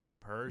mean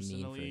for his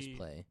Personally,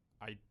 play.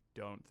 I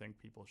don't think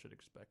people should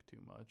expect too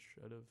much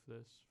out of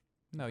this.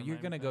 No, Inter you're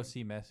Miami gonna go thing.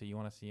 see Messi. You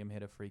want to see him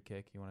hit a free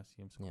kick. You want to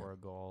see him Yeah. score a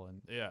goal,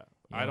 and Yeah,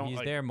 you know, I don't. He's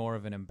like, there more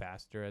of an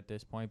ambassador at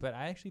this point, but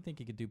I actually think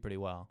he could do pretty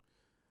well.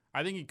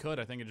 I think he could.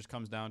 I think it just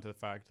comes down to the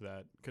fact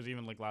that because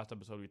even like last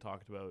episode we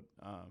talked about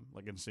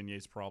like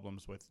Insigne's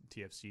problems with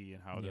TFC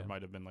and how Yeah. there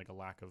might have been like a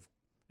lack of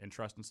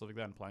interest and stuff like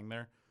that in playing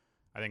there.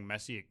 I think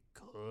Messi it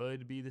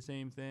could be the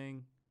same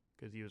thing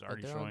because he was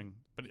already they're on- showing.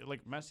 But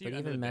like Messi, But at the even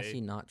end of the Messi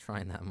day, not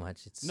trying that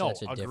much, it's no,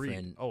 such a agreed.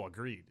 different. Oh,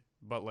 agreed.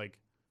 But like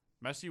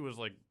Messi was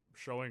like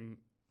showing.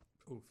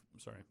 Oof,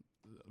 sorry.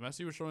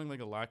 Messi was showing like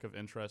a lack of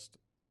interest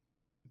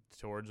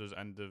towards his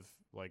end of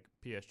like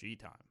PSG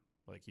time.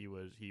 Like he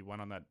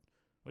went on that.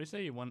 What do you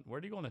say?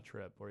 Where did he go on a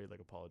trip where he like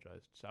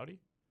apologized? Saudi?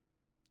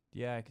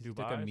 Yeah, because he took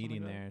Dubai or a something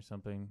meeting like that? there or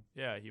something.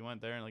 Yeah, he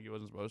went there and like he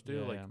wasn't supposed to.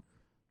 Yeah, like yeah.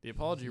 the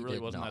apology He really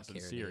did wasn't not that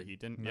care, sincere. dude. He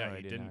didn't. No, Yeah, he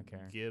he did not didn't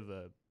care. give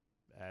a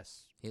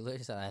S. He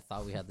literally said, "I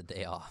thought we had the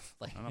day off."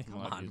 Like, I don't know if I'm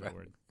come allowed to on, use bro. that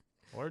word.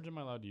 What words am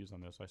I allowed to use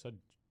on this? I said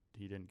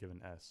he didn't give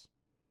an S.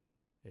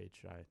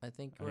 H-I. I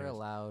think we're Anyways.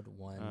 allowed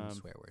one Um,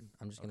 swear word.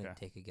 I'm just gonna okay.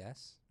 take a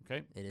guess.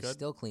 Okay, It is good.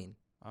 still clean.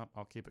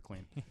 I'll keep it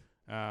clean.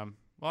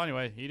 Well,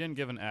 anyway, he didn't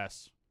give an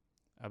S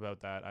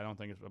about that. I don't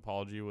think his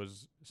apology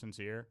was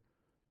sincere.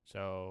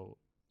 So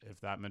if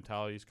that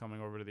mentality is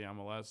coming over to the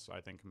MLS,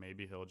 I think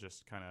maybe he'll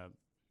just kind of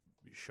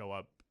show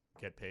up,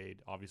 get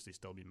paid, obviously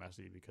still be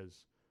Messi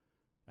because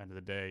end of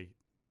the day,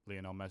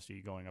 Lionel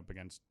Messi going up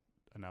against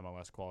an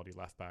MLS quality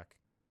left back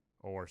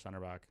or center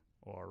back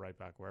or right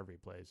back, wherever he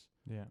plays,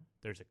 Yeah,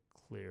 there's a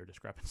clear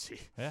discrepancy.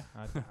 yeah.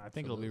 I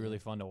think it'll be really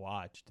fun to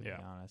watch, to Yeah.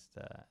 be honest.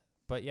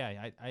 But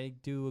yeah, I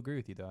do agree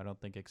with you though. I don't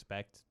think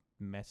expect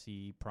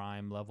Messi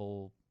prime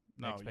level.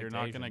 No, you're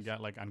not going to expectations.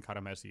 get like uncut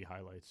Messi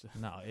highlights.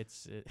 No,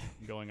 it's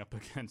Going up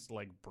against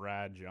like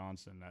Brad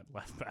Johnson at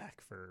left back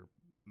for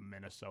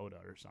Minnesota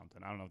or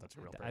something. I don't know if that's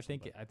a real person.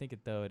 I think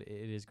it though it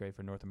is great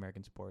for North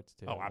American sports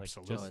too. Oh, Like,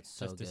 absolutely. Just, Oh, it's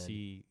so just to good.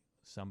 see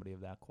somebody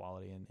of that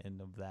quality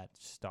and of that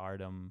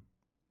stardom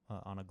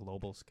on a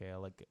global scale.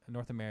 Like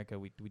North America,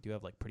 we do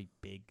have like pretty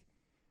big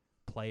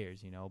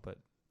players, you know, but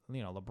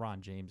you know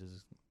LeBron James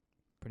is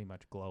pretty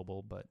much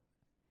global, but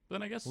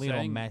then I guess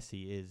Lionel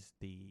Messi is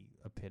the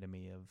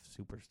epitome of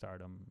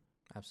superstardom.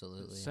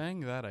 Absolutely.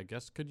 saying that, I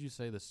guess could you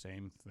say the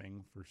same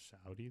thing for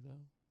Saudi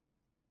though?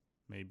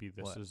 Maybe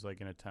this What? is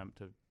like an attempt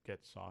to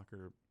get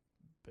soccer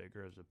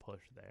bigger as a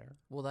push there.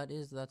 Well, that's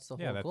the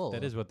Yeah, whole goal.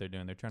 that is what they're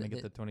doing. They're trying to They-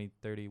 get the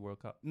 2030 World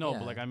Cup. No, Yeah.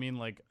 but like I mean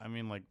like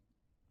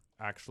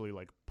actually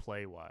like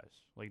play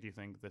wise. Like do you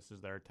think this is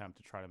their attempt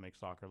to try to make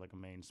soccer like a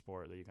main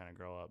sport that you kind of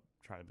grow up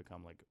try to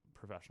become like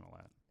professional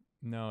at?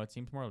 No, it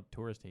seems more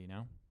touristy, you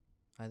know?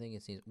 I think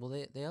it seems.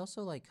 Well, they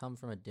also like come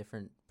from a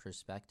different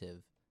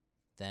perspective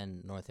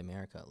than North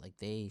America. Like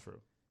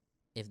True.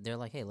 if they're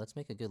like, hey, let's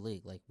make a good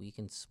league. Like we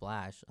can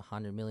splash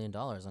 $100 million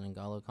on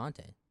N'Golo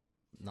Kante.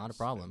 Not a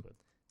problem. Stupid.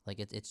 Like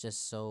it's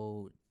just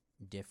so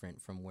different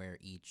from where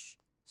each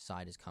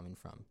side is coming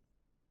from.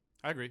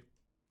 I agree.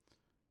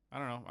 I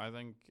don't know. I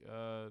think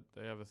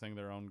they have a thing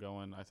their own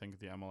going. I think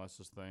the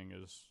MLS's thing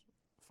is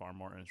far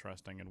more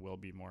interesting and will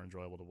be more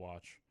enjoyable to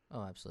watch.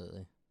 Oh,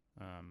 absolutely.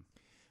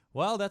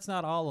 Well, that's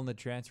not all on the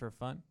transfer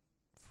front.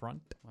 Wow,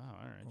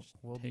 all right. Just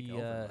We'll take be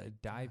over, Mike.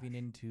 diving Gosh.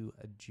 into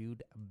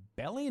Jude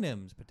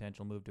Bellingham's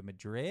potential move to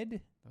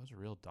Madrid. That was a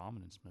real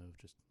dominance move,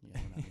 just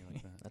yelling at me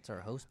like that. That's our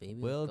host, baby.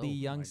 Will Let's the go.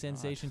 young my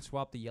sensation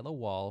swap the yellow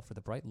wall for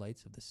the bright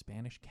lights of the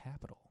Spanish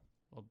capital?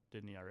 Well,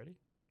 didn't he already?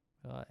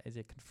 Is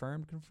it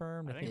confirmed? I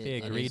I think think they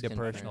it agreed is to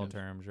personal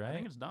confirmed. terms, I right?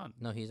 think it's done.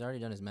 No, he's already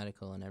done his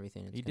medical and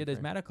everything. It's He did his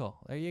confirmed. medical.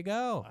 There you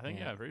go. I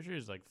think I'm pretty sure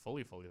he's like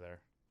fully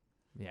there.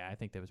 Yeah, I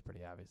think that was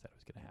pretty obvious that it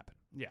was going to happen.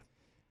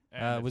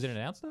 And Was it it's-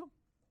 announced though?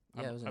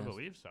 Yeah, it was I announced.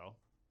 believe so.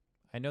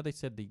 I know they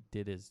said they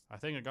did his. I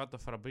think I got the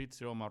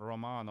Fabrizio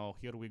Romano.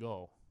 Here we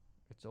go.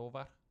 It's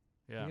over.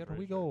 Yeah, I'm Here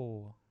pretty we sure.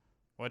 go.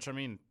 Which I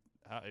mean,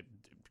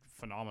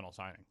 phenomenal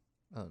signing.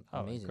 Oh, Oh,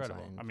 amazing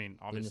incredible. signing. I mean,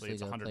 obviously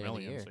it's Bundesliga 100 Player of the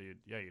million, Year.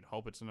 so you'd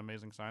hope it's an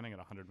amazing signing at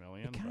 100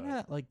 million. It kind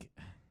of like,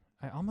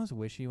 I almost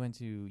wish he went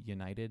to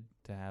United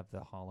to have the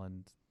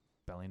Holland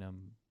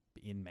Bellingham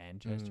in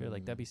Manchester.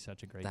 Like that'd be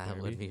such a great That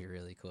derby. would be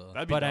really cool.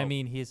 That'd be But I dope.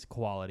 mean, his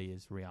quality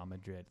is Real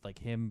Madrid. Like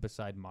him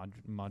beside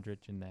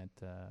Modric in that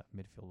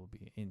midfield will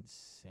be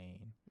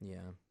insane.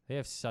 Yeah. They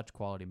have such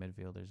quality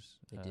midfielders.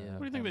 They do. What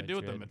do you think at they do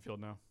with the Madrid. midfield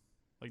now?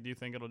 Like, do you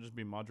think it'll just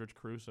be Modric,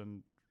 Kroos,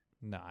 and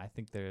No, I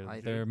think I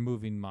they're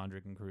moving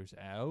Modric and Cruz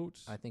out.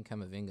 I think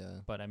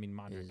Camavinga, But I mean,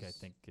 Modric, I is-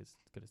 think is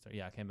going to start.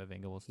 Yeah,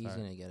 Camavinga will he's start.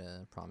 going to get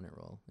a prominent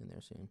role in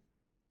there soon.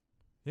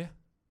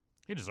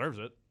 he deserves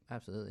it?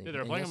 Absolutely. Yeah,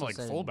 they're And he playing him also like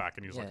said- fullback,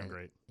 and he's yeah, looking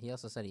great. He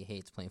also said he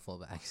hates playing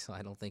fullback, so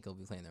I don't think he'll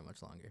be playing there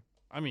much longer.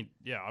 I mean,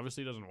 yeah,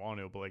 obviously he doesn't want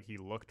to, but like he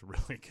looked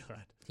really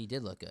good. He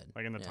did look good.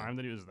 Like in the Yeah. time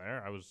that he was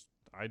there,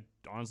 I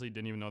honestly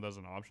didn't even know that was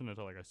an option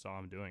until like I saw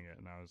him doing it,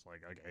 and I was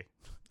like, okay.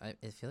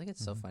 I feel like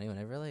it's so Mhm. funny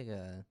whenever like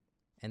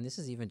and this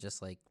is even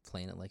just like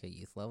playing at like a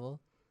youth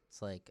level.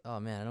 It's like, oh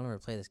man, I don't ever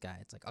play this guy.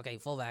 It's like, okay,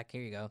 fullback,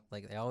 here you go.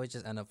 Like they always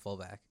just end up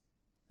fullback,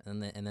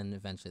 and then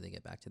eventually they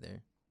get back to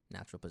their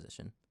natural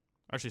position.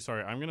 Actually,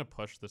 sorry, I'm gonna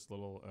push this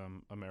little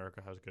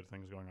America has good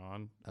things going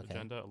on Okay.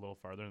 agenda a little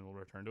farther, and we'll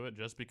return to it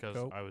just because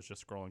Go. I was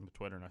just scrolling the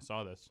Twitter and I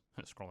saw this.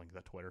 Scrolling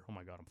the Twitter. Oh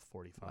my god, I'm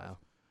 45. Wow,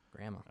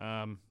 grandma.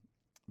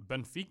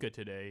 Benfica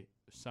today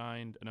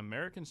signed an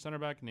American center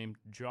back named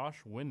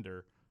Josh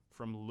Winder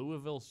from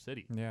Louisville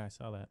City, Yeah, I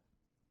saw that.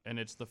 and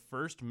it's the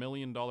first $1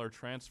 million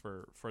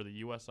transfer for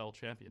the USL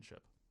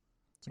Championship.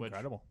 It's Which-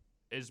 incredible.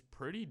 Is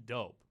pretty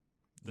dope.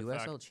 The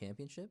USL fact-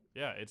 Championship,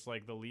 yeah, it's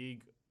like the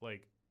league,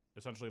 like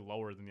essentially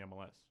lower than the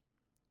MLS.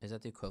 is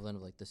that the equivalent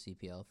of like the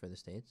CPL for the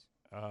States?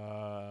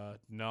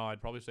 No,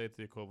 I'd probably say it's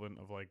the equivalent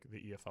of like the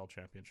EFL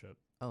Championship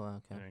Oh,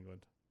 okay. in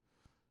England.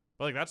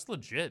 But like that's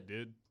legit,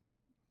 dude.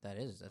 That's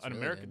An really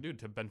American good. dude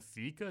to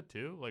Benfica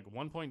too, like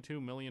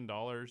 $1.2 million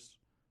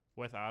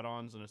with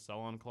add-ons and a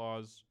sell-on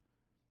clause.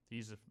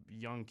 He's a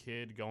young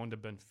kid going to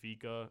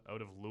Benfica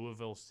out of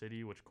Louisville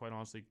City, which quite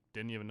honestly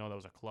didn't even know that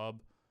was a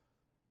club.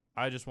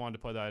 I just wanted to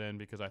put that in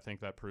because I think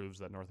that proves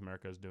that North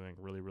America is doing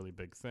really, really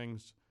big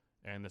things,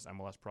 and this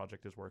MLS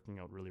project is working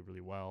out really,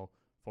 really well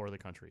for the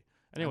country.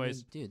 Anyways,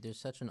 I mean, dude, there's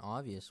such an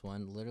obvious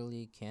one.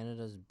 Literally,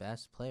 Canada's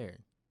best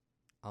player,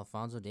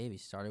 Alphonso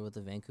Davies, started with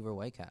the Vancouver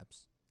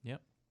Whitecaps.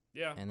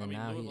 yeah, and I then mean,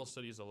 now he- Louisville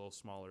City is a little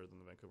smaller than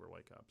the Vancouver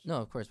Whitecaps.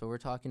 No, of course, but we're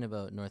talking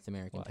about North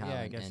American Well, talent.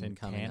 yeah, I guess and in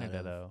coming Canada out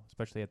of, though,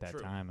 especially at that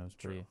True, time, it was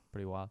true.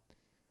 pretty wild.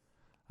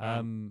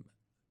 Um,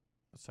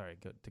 Sorry,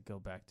 to go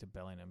back to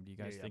Bellingham. Do you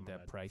guys Yeah, think my that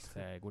bad. price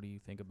tag? What do you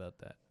think about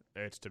that?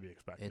 It's to be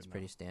expected. It's now.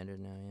 pretty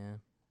standard now, yeah.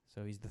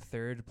 So he's the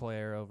third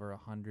player over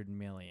 100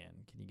 million.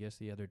 Can you guess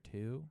the other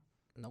two?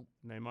 Nope.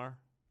 Neymar.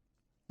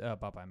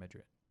 Bought by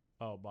Madrid.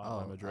 Oh, by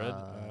Oh, Madrid.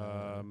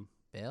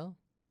 Bale?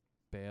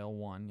 Bale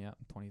won, yeah,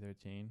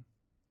 2013.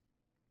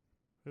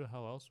 Who the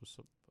hell else was Is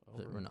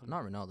it over?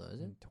 Not Ronaldo,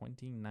 is it? In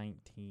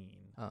 2019.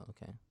 Oh,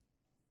 okay.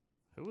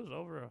 Who was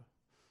over?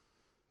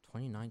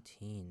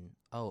 2019.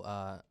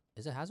 Oh,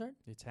 is it Hazard?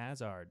 It's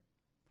Hazard.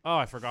 Oh,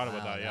 I forgot about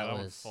Wow, that. Yeah, that that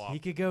one was- flopped. He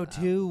could go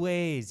two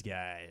ways,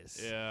 guys.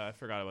 Yeah, I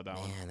forgot about that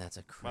one. Man, that's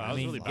a Wow, crazy. that was I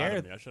mean, really bad Gareth-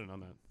 of me. I should have known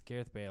that.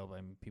 Gareth Bale,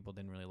 I mean, people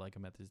didn't really like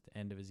him at the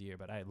end of his year,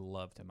 but I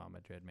loved him on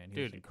Madrid, man. He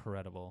Dude. was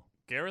incredible.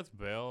 Gareth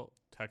Bale,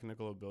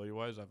 technical ability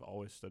wise, I've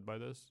always stood by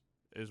this,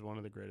 is one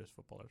of the greatest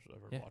footballers I've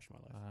ever Yeah. watched in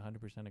my life.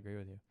 100% agree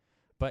with you.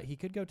 But he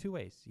could go two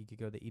ways. He could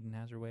go the Eden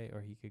Hazard way,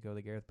 or he could go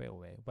the Gareth Bale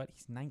way. But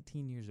he's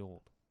 19 years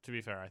old. To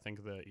be fair, I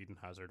think the Eden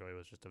Hazard way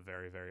was just a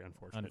very, very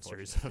unfortunate,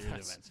 series Unfortunate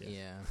of events.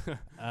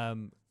 Yeah.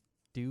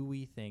 Do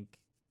we think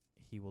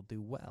he will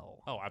do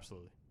well? Oh,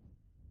 absolutely.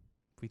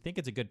 We think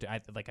it's a good. I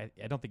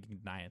don't think you can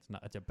deny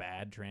it's a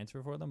bad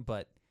transfer for them.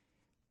 But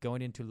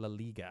going into La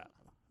Liga,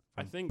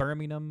 I from think-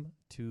 Birmingham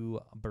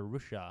to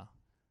Borussia.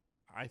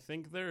 I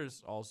think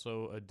there's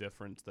also a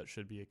difference that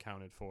should be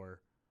accounted for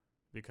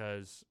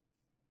because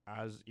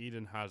as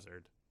Eden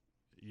Hazard,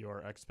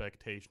 your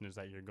expectation is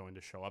that you're going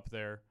to show up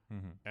there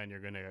Mm-hmm. and you're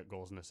going to get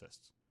goals and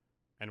assists.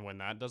 And when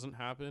that doesn't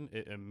happen,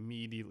 it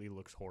immediately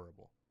looks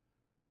horrible.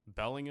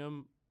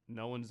 Bellingham,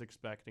 no one's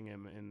expecting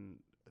him in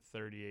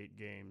 38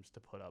 games to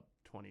put up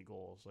 20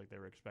 goals like they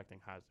were expecting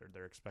Hazard.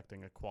 They're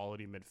expecting a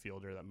quality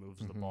midfielder that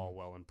moves the Mhm. ball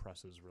well and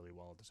presses really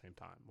well at the same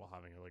time while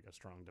having a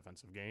strong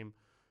defensive game,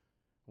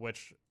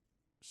 which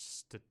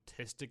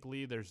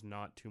statistically there's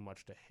not too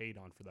much to hate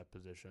on for that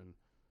position.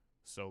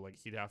 So like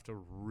he'd have to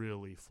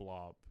really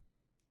flop.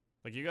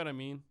 Like, you got what I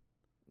mean?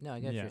 No, I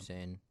get what Yeah. you're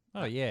saying.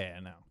 Oh yeah,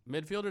 no.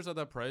 Midfielders at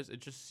that price, it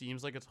just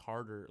seems like it's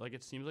harder. Like,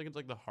 it seems like it's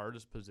like the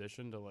hardest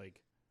position to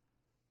like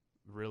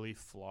really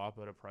flop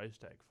at a price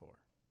tag for.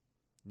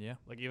 Yeah.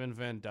 Like even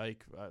Van Dijk,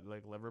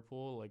 like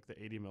Liverpool, like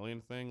the 80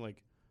 million thing.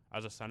 Like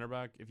as a center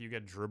back, if you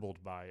get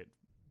dribbled by it,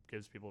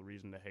 gives people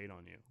reason to hate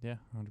on you. Yeah,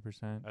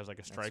 100%. As like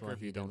a That's striker, why if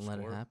he you don't didn't let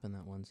score, it happen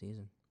that one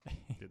season.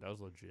 dude, that was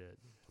legit.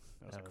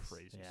 That was a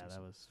crazy. Yeah,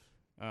 season. that was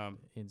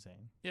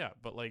insane. Yeah,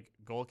 but like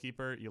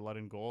goalkeeper, you let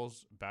in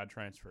goals, bad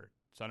transfer.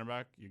 Center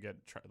back, you get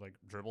like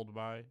dribbled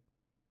by,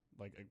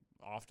 like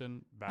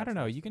often. Bad I don't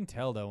know. transfer. You can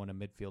tell though when a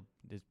midfield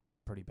is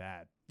pretty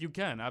bad. You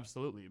can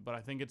absolutely, but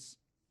I think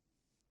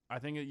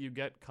that you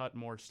get cut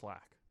more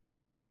slack.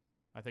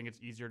 I think it's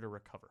easier to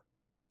recover.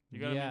 You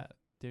got Yeah,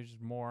 there's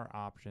more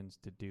options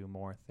to do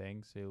more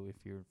things. So if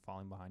you're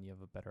falling behind, you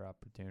have a better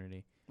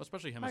opportunity.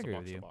 especially him I as a agree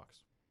box with to you.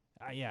 box.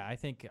 Yeah, I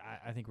think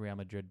Real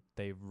Madrid,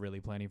 they're really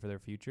planning for their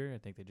future. I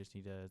think they just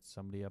need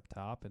somebody up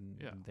top, and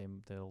Yeah.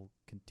 they'll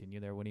continue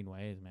their winning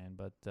ways, man.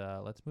 But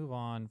let's move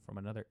on from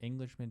another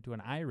Englishman to an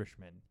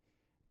Irishman,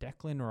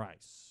 Declan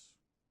Rice.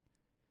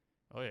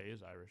 Oh yeah, he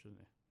is Irish, isn't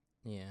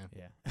he? Yeah.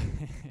 Yeah.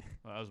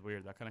 Well, that was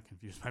weird. That kind of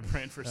confused my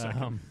brain for a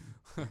second.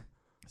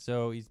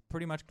 So he's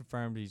pretty much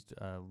confirmed he's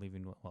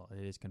leaving. Well,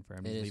 it is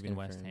confirmed It he's is leaving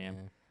West confirmed,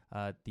 Ham.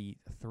 yeah. The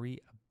three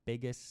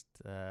biggest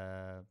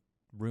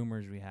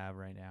rumors we have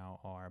right now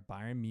are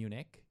Bayern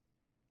Munich,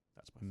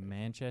 That's my favorite.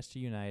 Manchester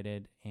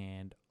United,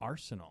 and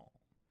Arsenal.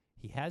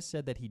 He has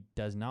said that he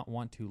does not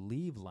want to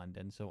leave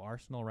London, so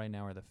Arsenal right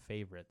now are the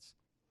favorites.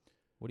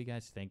 What do you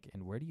guys think,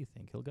 and where do you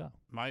think he'll go?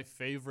 My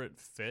favorite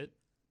fit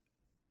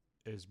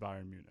is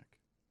Bayern Munich,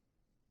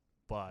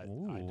 but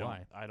Ooh,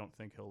 why? I don't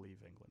think he'll leave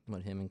England.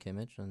 What, him and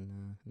Kimmich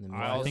in the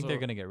I I midfield? think they're also-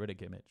 going to get rid of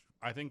Kimmich.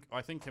 I think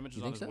Kimmich is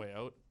You on think his so? way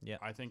out. Yeah.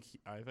 I think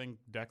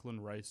Declan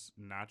Rice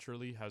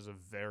naturally has a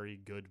very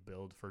good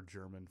build for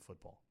German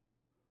football.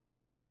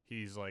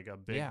 He's like a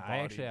big Yeah, body. I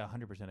actually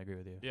 100% agree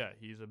with you. Yeah,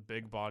 he's a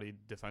big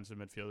bodied defensive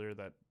midfielder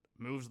that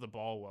moves the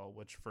ball well,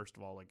 which first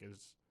of all like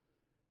is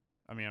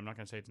I mean, I'm not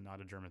going to say it's not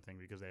a German thing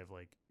because they have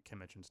like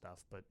Kimmich and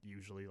stuff, but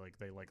usually like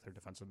they like their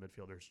defensive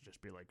midfielders to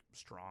just be like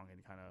strong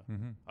and kind of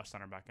Mm-hmm. a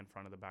center back in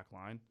front of the back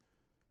line.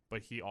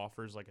 But he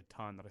offers like a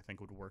ton that I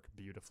think would work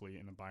beautifully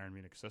in a Bayern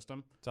Munich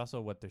system. It's also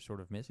what they're sort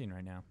of missing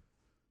right now.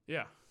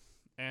 Yeah.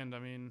 And I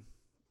mean,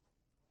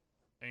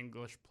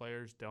 English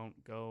players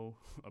don't go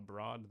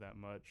abroad that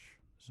much.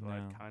 So No,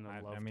 I'd kind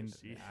of love to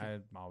see.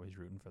 I'm always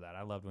rooting for that.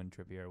 I loved when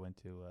Trippier went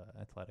to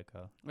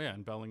Atletico, Yeah,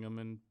 and Bellingham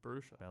and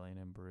Borussia.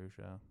 Bellingham,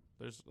 Borussia.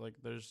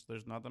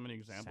 There's not that many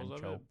examples of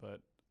Sancho. it,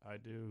 but I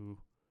do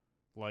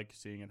like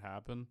seeing it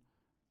happen.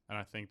 And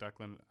I think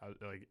Declan,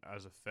 like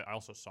as a fit, I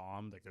also saw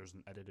him. Like there was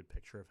an edited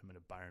picture of him in a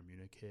Bayern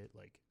Munich kit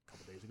like a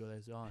couple days ago that I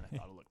saw, and I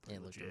thought it looked pretty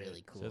It looked legit.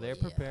 really cool. So they're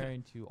yeah.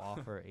 preparing to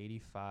offer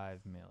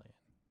 85 million.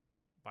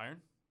 Bayern?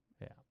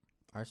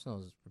 Arsenal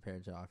is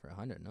prepared to offer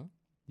 100, no?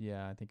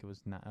 Yeah, I think it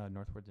was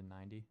northwards of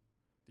 90.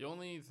 The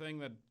only thing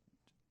that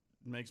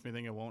makes me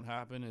think it won't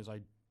happen is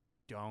I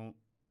don't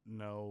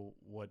know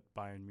what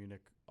Bayern Munich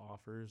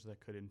offers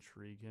that could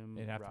intrigue him.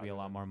 It'd have to be a rather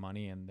lot than- more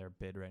money, and their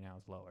bid right now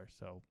is lower.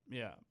 So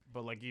Yeah,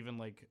 but like even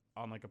like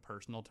on like a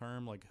personal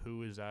term, like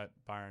who is at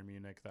Bayern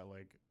Munich that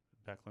like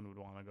Declan would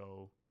want to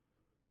go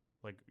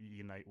like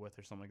unite with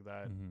or something like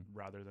that, Mhm.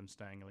 rather than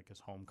staying in like his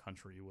home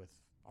country with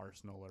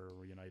Arsenal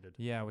or United.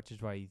 yeah, which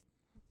is why,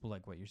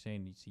 like what you're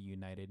saying, you see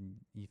United. And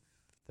if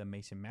the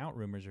Mason Mount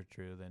rumors are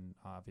true, then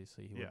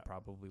obviously he Yeah. would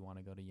probably want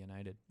to go to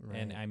United. Right.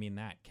 And I mean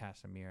that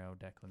Casemiro,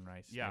 Declan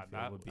Rice, Yeah, midfield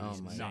that would be Oh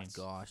my insane.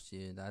 gosh,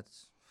 dude,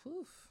 that's.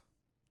 Whew,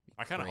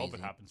 I kind of hope it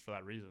crazy. happens for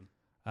that reason.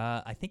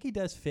 I think he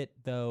does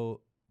fit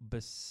though.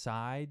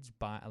 Besides,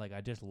 like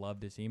I just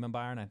love to see him in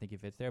Bayern. I think he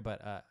fits there,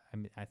 but I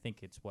mean, I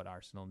think it's what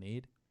Arsenal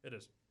need, It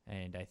is.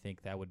 and I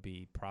think that would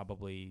be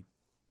probably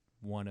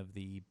one of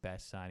the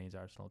best signings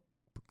Arsenal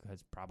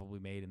has probably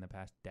made in the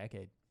past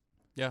decade.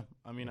 Yeah,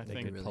 I mean, I They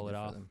think could pull it good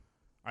for off. them.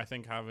 I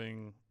think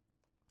having,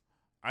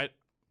 I'm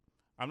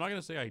not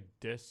gonna say I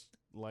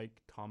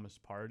dislike Thomas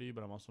Partey,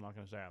 but I'm also not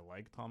gonna say I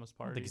like Thomas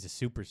I don't think Partey.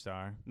 he's a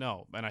superstar.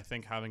 No, and I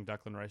think having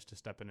Declan Rice to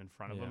step in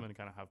front of him Yeah. and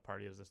kind of have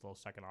Partey as this little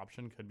second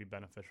option could be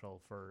beneficial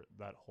for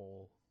that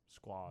whole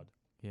squad.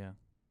 Yeah.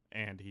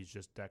 And he's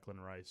just Declan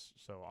Rice,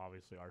 so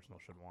obviously Arsenal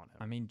should want him.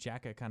 I mean,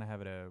 Xhaka kind of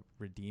had a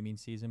redeeming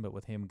season, but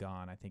with him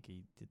gone, I think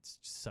it's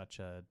such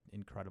a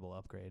incredible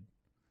upgrade.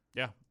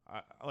 Yeah,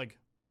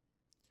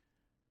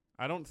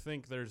 I don't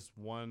think there's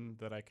one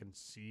that I can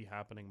see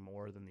happening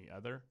more than the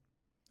other.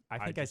 I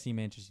think I see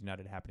Manchester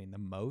United happening the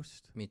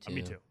most, Me too.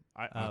 Me too.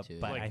 too,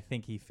 but like- I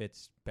think he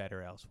fits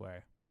better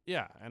elsewhere.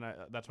 Yeah, and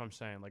that's what I'm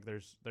saying. Like,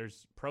 there's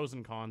pros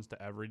and cons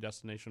to every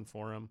destination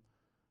for him.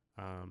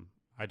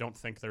 I don't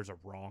think there's a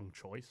wrong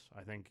choice.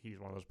 I think he's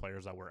one of those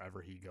players that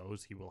wherever he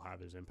goes, he will have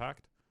his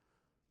impact.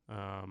 But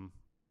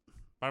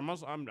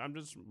I'm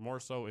just more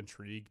so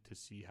intrigued to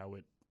see how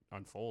it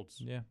unfolds.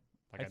 Yeah.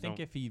 Like, I think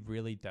if he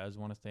really does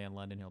want to stay in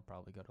London, he'll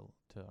probably go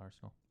to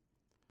Arsenal.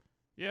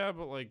 yeah,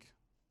 but like,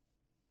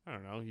 I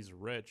don't know. He's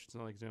rich. It's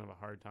not like he's gonna have a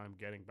hard time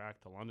getting back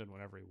to London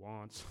whenever he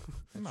wants.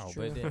 That's No,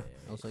 true. but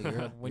Also,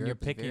 Europe, when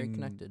Europe you're is very picking,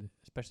 connected.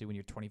 especially when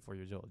you're 24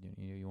 years old,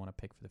 you want to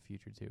pick for the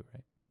future too,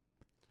 right?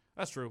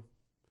 That's true.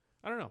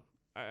 I don't know.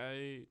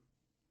 I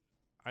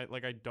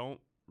don't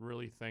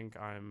really think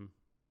I'm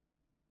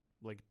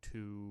like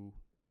too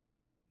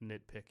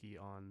nitpicky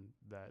on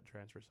that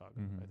transfer saga.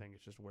 Mhm. I think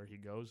it's just where he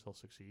goes, he'll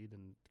succeed,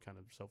 and kind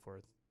of so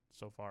forth.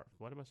 So far,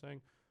 what am I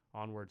saying?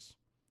 Onwards.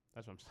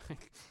 That's what I'm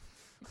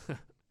saying.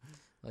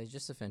 Well, he's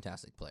just a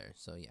fantastic player.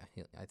 So yeah,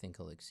 I think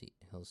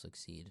he'll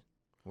succeed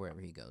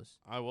wherever he goes.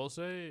 I will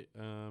say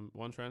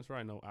one transfer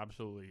I know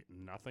absolutely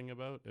nothing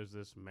about is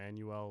this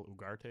Manuel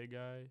Ugarte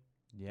guy.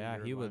 Yeah,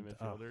 the he was. Uruguay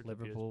midfielder to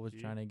Liverpool was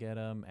PSG. trying to get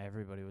him.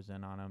 Everybody was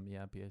in on him.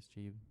 Yeah,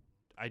 PSG.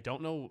 I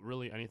don't know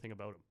really anything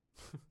about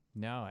him.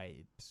 No,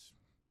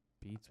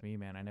 beats me,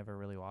 man. I never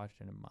really watched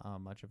him,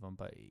 much of him,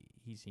 but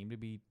he seemed to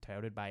be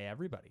touted by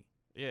everybody.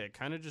 Yeah, it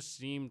kind of just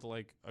seemed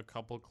like a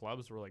couple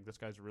clubs were like, this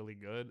guy's really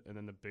good, and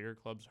then the bigger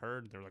clubs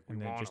heard, they're like, we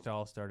And they want just him.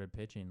 all started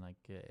pitching. Like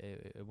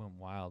it went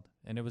wild,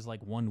 and it was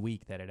like 1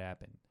 week that it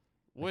happened.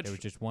 Like, Which it was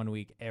just 1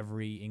 week.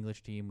 Every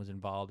English team was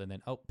involved, and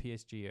then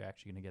PSG are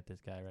actually going to get this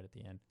guy right at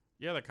the end.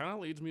 yeah, that kind of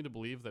leads me to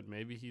believe that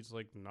maybe he's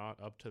like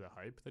not up to the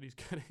hype that he's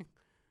getting.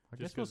 I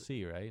Just guess we'll 'cause-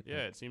 see, right?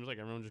 Yeah, it seems like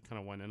everyone just kind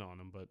of went in on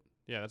him, but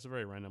yeah, that's a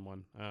very random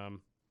one.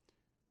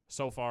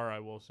 So far, I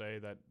will say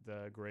that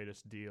the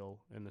greatest deal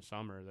in the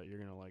summer that you're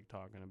gonna like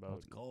talking about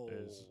Let's go.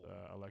 is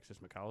Alexis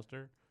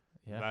McAllister.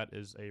 Yeah. That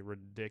is a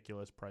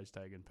ridiculous price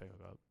tag and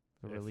pickup.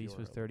 The if release you're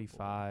was a Liverpool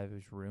 35. It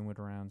was rumored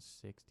around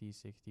 60,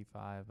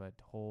 65. But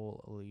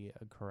holy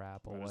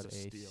crap! That is What a a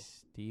steal.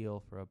 steal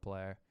for a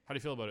player. How do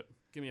you feel about it?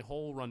 Give me a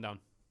whole rundown.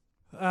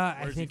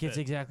 I does he think it's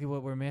fit? exactly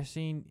what we're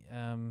missing.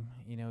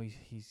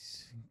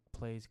 He's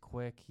plays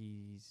quick.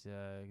 He's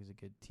a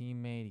good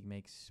teammate. He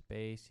makes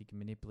space. He can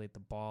manipulate the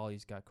ball.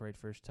 He's got great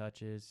first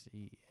touches.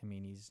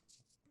 He's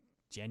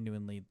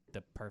genuinely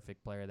the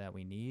perfect player that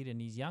we need, and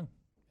he's young,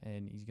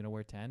 and he's gonna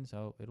wear 10,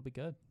 so it'll be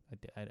good.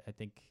 I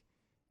think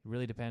it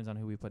really depends on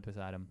who we put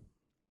beside him.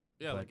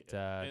 Yeah, but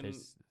like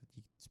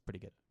it's pretty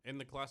good. in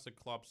the classic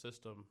Klopp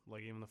system,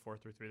 like even the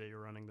 4-3-3 that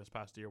you're running this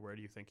past year, where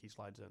do you think he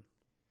slides in?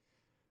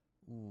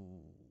 Ooh.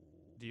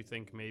 Do you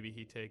think maybe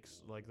he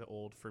takes like the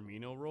old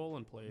Firmino role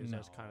and plays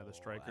as kind of the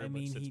striker, I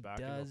mean, but sits he back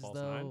in a does false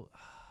though. nine?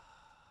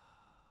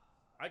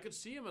 I could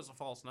see him as a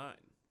false nine.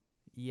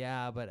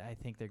 Yeah, but I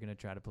think they're gonna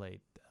try to play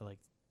like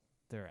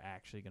they're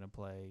actually gonna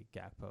play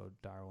Gakpo,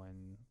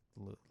 Darwin,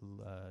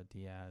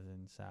 Diaz,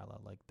 and Salah.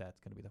 Like that's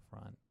gonna be the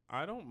front.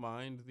 I don't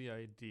mind the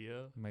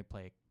idea. You might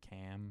play a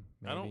Cam.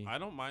 Maybe. I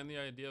don't mind the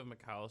idea of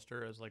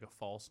McAllister as like a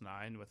false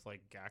nine with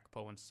like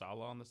Gakpo and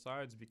Salah on the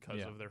sides because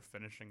Yeah. of their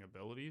finishing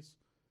abilities.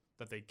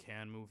 That they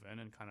can move in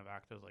and kind of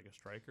act as like a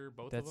striker,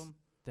 both That's- of them.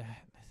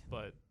 That,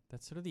 But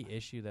that's sort of the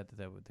issue that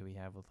we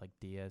have with like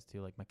Diaz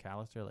too. Like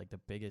McAllister, like the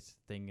biggest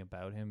thing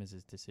about him is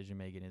his decision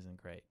making isn't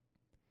great.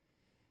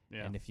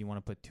 yeah, And if you want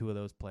to put two of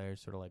those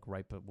players sort of like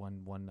right, but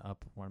one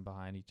up, one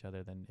behind each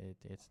other, then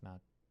it's not.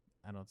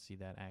 I don't see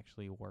that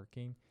actually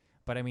working.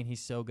 But I mean,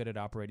 he's so good at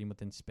operating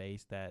within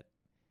space that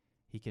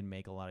he can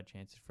make a lot of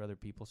chances for other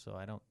people. So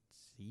I don't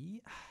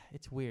see.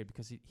 It's weird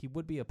because he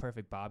would be a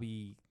perfect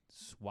Bobby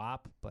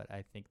swap, but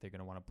I think they're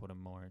gonna want to put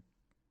him more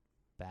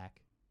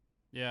back.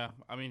 yeah.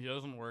 I mean, he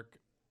doesn't work.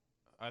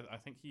 I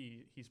think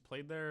he's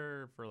played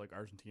there for like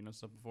Argentina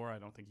stuff before. I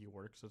don't think he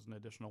works as an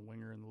additional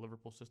winger in the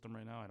Liverpool system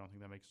right now. I don't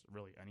think that makes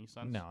really any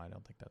sense. No, I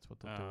don't think that's what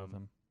they'll do with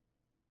him.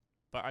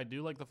 But I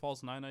do like the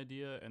false nine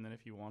idea, and then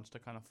if he wants to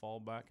kind of fall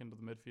back into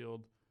the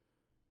midfield,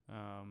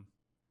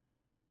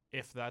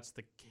 if that's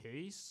the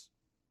case,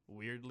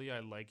 weirdly, I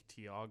like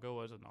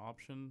Thiago as an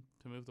option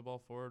to move the ball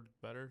forward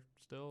better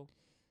still.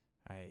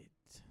 I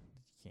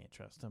can't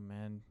trust him,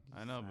 man.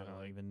 I know, but I don't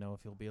like, even know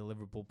if he'll be a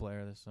Liverpool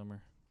player this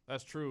summer.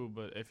 that's true,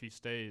 but if he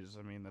stays,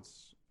 I mean,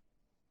 that's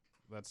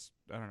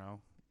I don't know,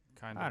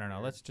 kind of. I don't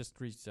know. Let's just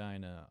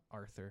re-sign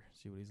Arthur.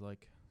 See what he's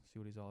like. See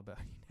what he's all about.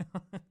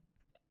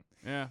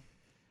 Yeah.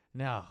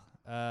 No.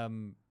 I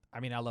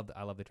mean, I love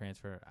the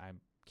transfer. I'm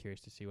curious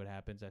to see what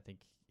happens. I think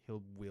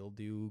will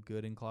do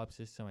good in Klopp's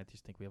system. I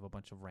just think we have a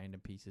bunch of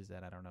random pieces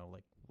that I don't know.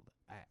 Like,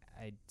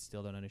 I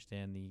still don't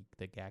understand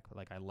the Gakpo.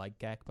 Like, I like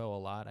Gakpo a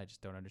lot. I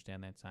just don't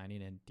understand that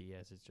signing. And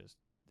Diaz is just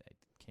I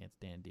can't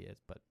stand Diaz.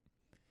 But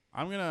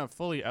I'm gonna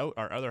fully out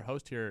our other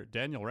host here,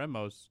 Daniel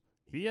Ramos.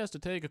 He has to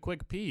take a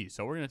quick pee,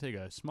 so we're gonna take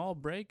a small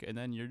break, and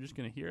then you're just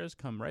gonna hear us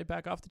come right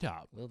back off the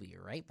top. We'll be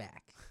right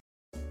back.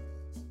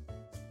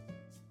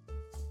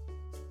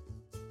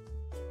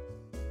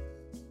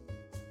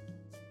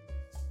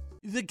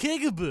 The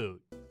Kickaboo.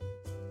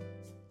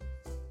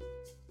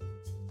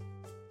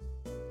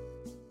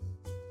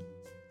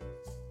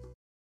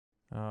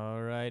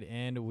 all right,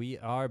 and we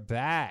are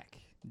back.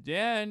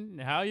 Dan,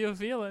 how you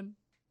feeling?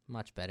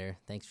 Much better.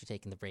 Thanks for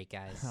taking the break,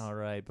 guys. All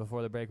right,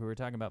 before the break, we were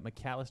talking about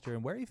McAllister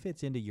and where he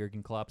fits into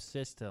Jurgen Klopp's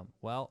system.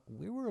 Well,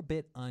 we were a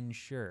bit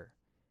unsure,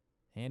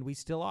 and we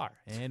still are,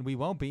 and we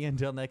won't be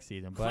until next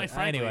season. But Quite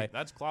frankly, anyway,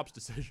 that's Klopp's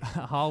decision.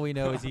 all we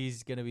know is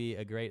he's going to be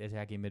a great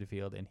attacking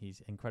midfield, and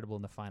he's incredible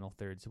in the final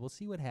third. So we'll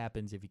see what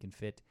happens if he can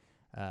fit.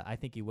 I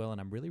think he will, and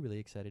I'm really, really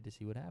excited to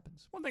see what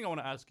happens. One thing I want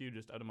to ask you,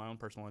 just out of my own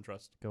personal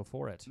interest. Go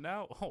for it.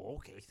 Now,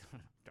 okay,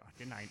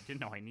 didn't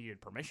know I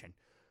needed permission.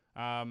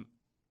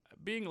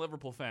 Being a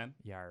Liverpool fan,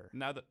 Yar.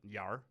 now that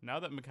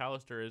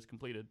McAllister is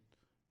completed,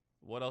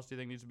 what else do you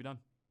think needs to be done?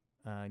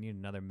 I need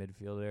another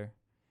midfielder.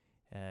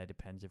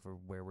 Depends if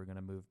where we're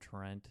gonna move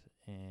Trent,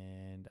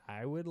 and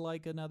I would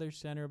like another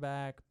center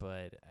back,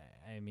 but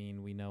I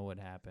mean we know what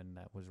happened.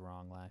 That was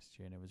wrong last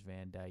year, and it was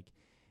Van Dijk,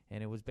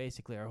 and it was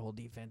basically our whole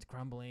defense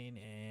crumbling,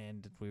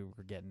 and we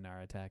were getting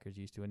our attackers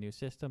used to a new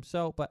system.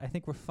 So, but I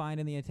think we're fine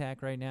in the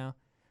attack right now.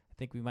 I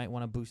think we might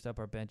want to boost up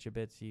our bench a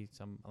bit. See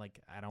some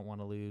I don't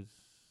want to lose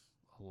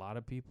a lot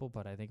of people,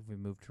 but I think if we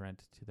move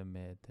Trent to the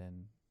mid,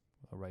 then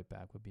a right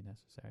back would be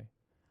necessary.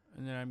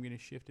 And then I'm gonna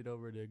shift it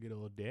over to good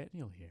old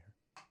Daniel here.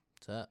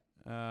 What's up?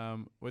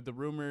 With the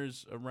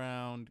rumors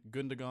around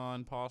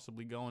Gundogan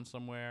possibly going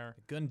somewhere.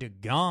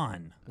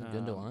 Gundogan.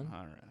 Gundogan?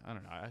 I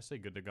don't know. I say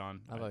Gundogan.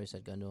 I've always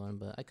said Gundogan,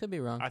 but I could be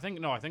wrong. I think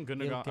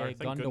Gundogan. Okay, I think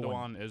Gundogan.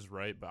 Gundogan is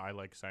right, but I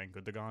like saying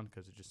Gundogan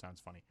because it just sounds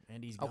funny.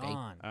 And he's Okay.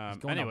 gone. He's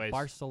going anyways. to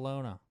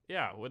Barcelona.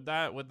 Yeah, with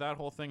that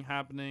whole thing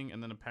happening,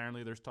 and then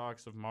apparently there's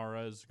talks of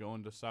Mahrez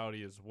going to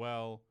Saudi as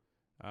well.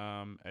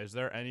 Is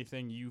there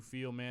anything you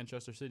feel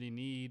Manchester City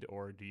need,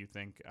 or do you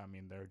think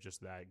they're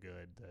just that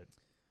good that?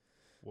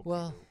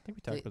 Well, I think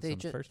we talked about they this on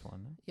the ju- first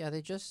one. No? Yeah,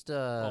 they just.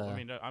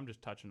 I'm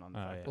just touching on the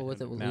Oh, fact. yeah. that Well, with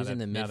Gundogan- losing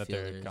the now that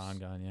they're midfielders.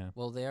 gone, yeah.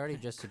 Well, they already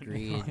just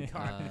agreed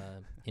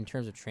in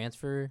terms of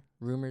transfer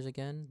rumors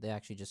again. They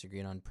actually just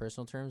agreed on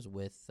personal terms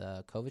with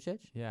Kovacic.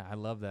 Yeah, I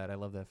love that. I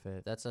love that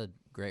fit. That's a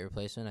great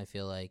replacement. I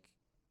feel like,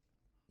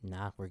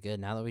 we're good.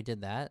 Now that we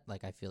did that,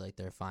 I feel like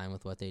they're fine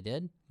with what they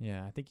did.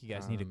 Yeah, I think you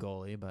guys need a Um,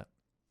 goalie, but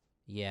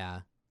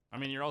Yeah,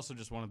 you're also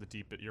just one of the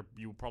deepest.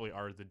 You probably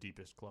are the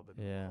deepest club in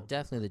the Yeah. world.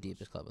 definitely the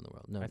deepest club in the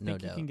world. No, I no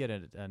think you doubt. can get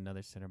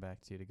another center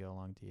back too to go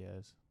along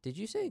Diaz. Did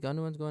you say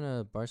Gundogan's going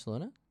to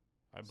Barcelona?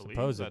 I believe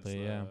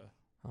Supposedly, that's, yeah.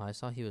 Oh, I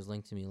saw he was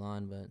linked to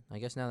Milan, but I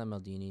guess now that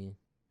Maldini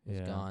is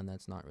Yeah. gone,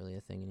 that's not really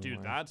a thing anymore.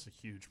 dude, that's a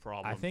huge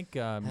problem. I think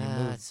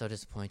It's so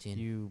disappointing.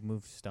 you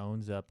move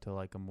Stones up to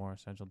a more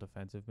essential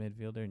defensive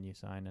midfielder, and you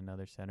sign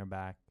another center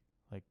back.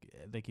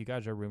 Like you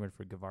guys are rumored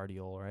for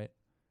Gvardiol, right?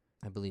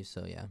 I believe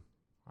so. Yeah.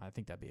 I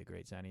think that'd be a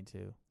great signing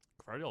too.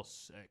 Gvardiol's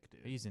sick,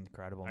 dude. He's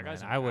incredible, That man.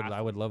 guy's an I would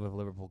athlete. love if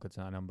Liverpool could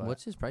sign him, but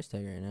What's his price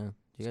tag right now?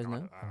 Do you guys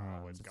know? I don't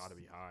know. It's it's- got to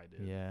be high,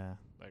 dude. yeah,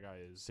 That guy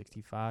is.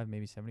 65,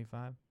 maybe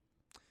 75.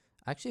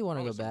 I actually want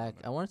to Probably go something back.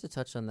 like that. I wanted to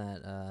touch on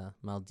that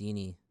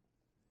Maldini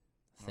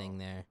thing Oh.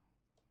 there.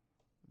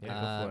 Yeah,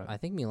 go for it. I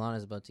think Milan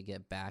is about to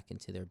get back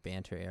into their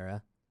banter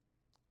era.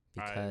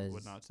 Because I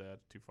would not say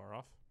that's too far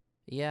off.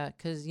 yeah,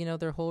 because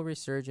their whole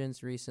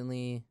resurgence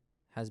recently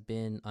has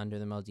been under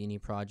the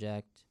Maldini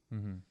project.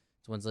 Mm-hmm.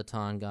 It's when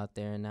Zlatan got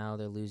there, and now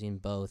they're losing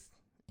both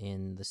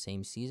in the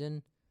same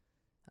season.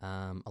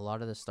 A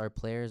lot of the star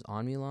players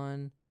on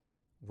Milan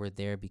were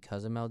there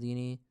because of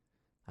Maldini.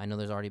 I know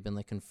there's already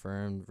been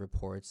confirmed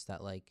reports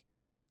that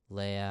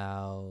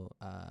Leao,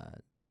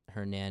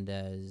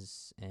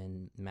 Hernandez,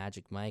 and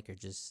Magic Mike are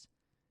just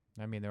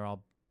They're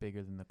all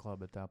bigger than the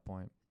club at that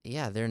point.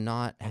 they're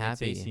not And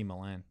happy. It's AC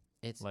Milan.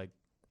 It's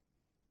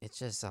It's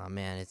just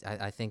man.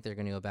 I think they're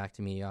gonna go back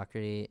to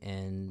mediocrity,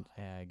 and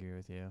yeah, I agree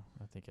with you.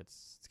 I think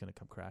it's gonna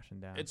come crashing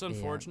down. It's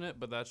unfortunate,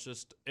 but that's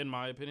just, in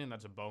my opinion,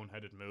 that's a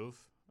boneheaded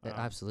move.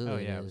 absolutely. oh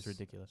yeah, it is. was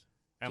ridiculous.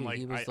 And Dude,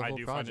 he was the I whole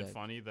do find it project.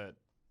 funny that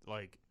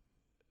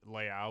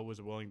Leao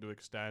was willing to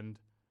extend,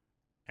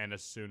 and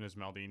as soon as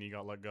Maldini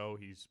got let go,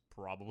 he's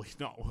probably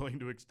not willing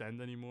to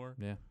extend anymore.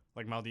 Yeah,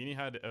 Maldini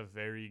had a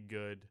very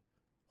good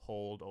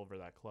hold over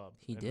that club.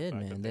 He And the did,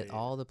 fact man. that they-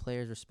 All the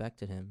players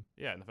respected him.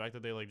 Yeah, and the fact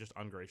that they just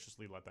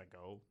ungraciously let that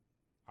go,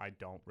 I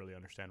don't really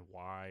understand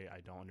why. I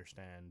don't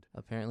understand.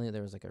 Apparently,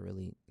 there was a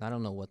really, I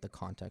don't know what the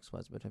context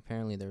was, but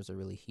apparently there was a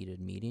really heated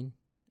meeting,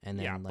 and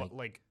then Yeah, but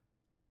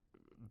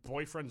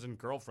boyfriends and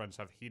girlfriends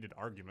have heated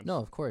arguments. no,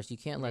 of course you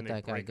can't And let then they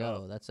that guy break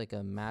go. up. That's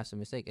a massive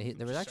mistake.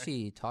 There was Just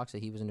actually talks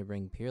that he was going to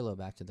bring Pirlo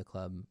back to the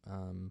club,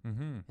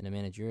 mm-hmm. in a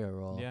managerial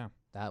role. Yeah,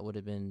 That would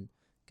have been,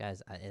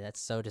 guys.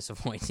 That's so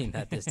disappointing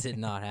that this did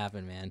not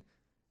happen, man.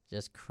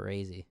 Just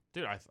crazy.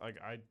 Dude,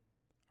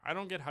 I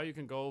don't get how you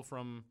can go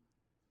from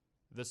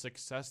the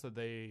success that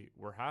they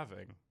were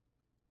having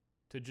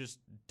to just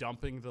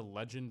dumping the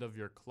legend of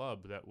your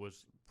club that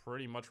was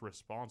pretty much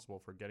responsible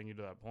for getting you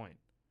to that point.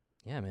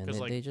 Yeah, man. 'Cause,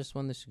 They just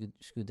won the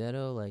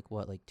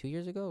Scudetto 2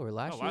 years ago or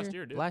last year? last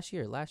year, dude.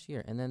 Last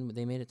year, and then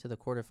they made it to the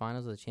quarterfinals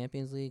of the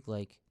Champions League.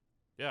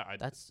 Yeah,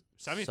 That's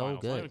semifinals, so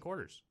not good. even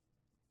quarters.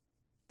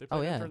 They Oh,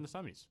 played yeah. Inter in the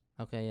semis.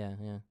 Okay,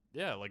 yeah.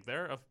 Yeah,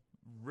 they're a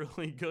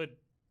really good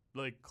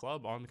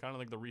club on kind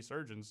of the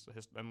resurgence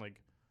and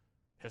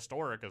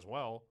historic as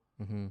well.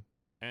 Mm-hmm.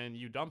 And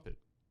you dump it.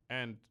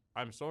 And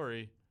I'm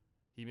sorry,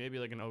 he may be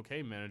an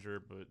okay manager,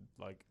 but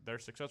their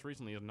success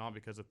recently is not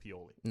because of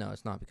Pioli. No,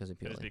 it's not because of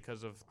It is Pioli.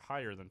 because of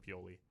higher than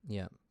Pioli.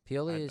 Yeah,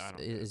 Pioli I don't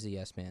get it. is a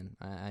yes man.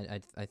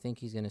 I think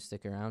he's gonna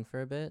stick around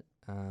for a bit.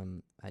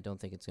 I don't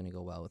think it's gonna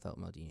go well without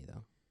Maldini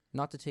though. I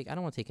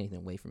don't want to take anything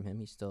away from him.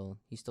 He's still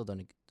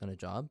done a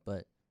job,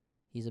 but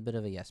he's a bit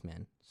of a yes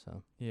man.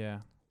 So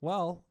yeah.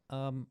 Well,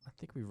 I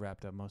think we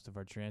wrapped up most of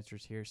our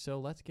transfers here, so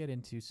let's get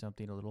into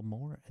something a little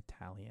more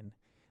Italian.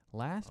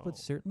 Last but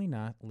certainly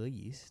not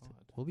least,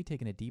 we'll be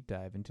taking a deep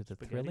dive into the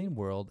thrilling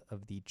world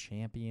of the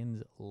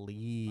Champions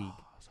League.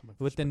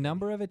 With the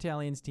number of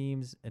Italian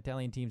teams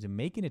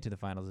making it to the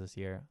finals this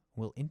year,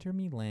 will Inter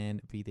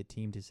Milan be the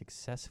team to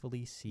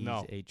successfully seize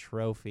a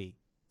trophy?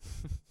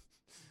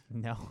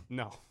 No.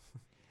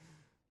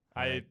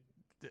 Right.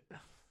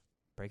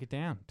 Break it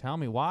down. Tell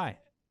me why.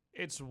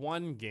 It's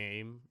one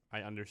game. I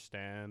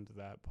understand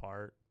that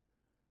part.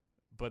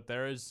 But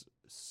there is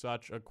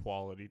such a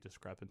quality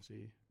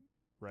discrepancy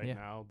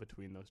now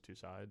between those two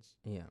sides.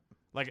 Yeah.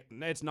 Like,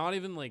 it's not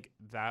even, like,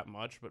 that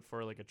much, but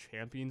for, like, a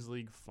Champions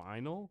League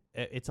final?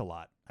 It's a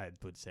lot, I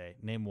would say.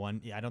 Name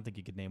one. Yeah, I don't think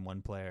you could name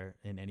one player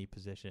in any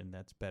position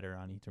that's better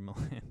on Inter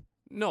Milan.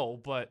 No,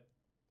 but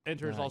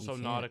Inter's also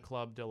not a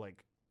club to,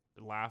 like,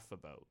 laugh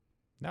about.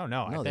 No,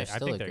 I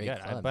think they're good.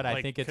 But like,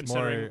 I think it's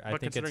more. I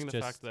think considering it's the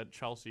just fact that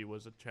Chelsea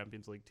was a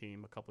Champions League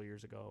team a couple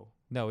years ago.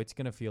 No, it's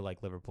gonna feel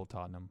like Liverpool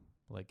Tottenham.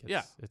 Like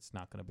it's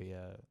not gonna be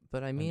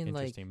But I mean, an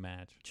interesting like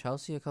match.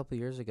 Chelsea a couple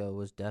years ago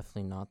was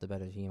definitely not the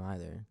better team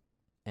either,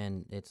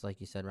 and it's like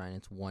you said, Ryan.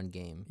 It's one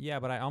game. Yeah,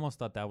 but I almost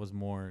thought that was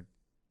more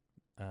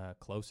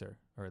closer,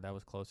 or that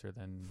was closer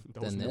than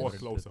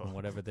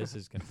whatever this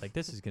is gonna like.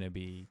 This is gonna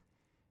be.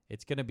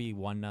 It's gonna be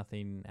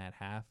 1-0 at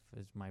half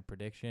is my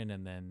prediction,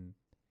 and then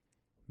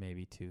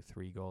maybe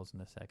 2-3 goals in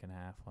the second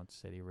half once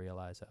City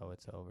realize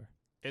it's over.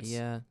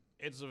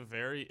 It's a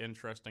very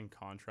interesting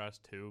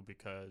contrast too,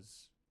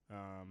 because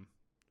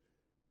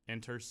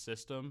Inter's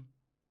system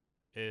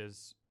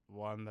is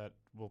one that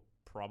will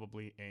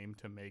probably aim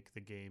to make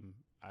the game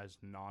as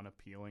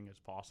non-appealing as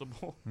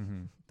possible.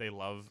 Mm-hmm. They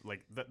love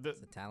like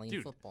it's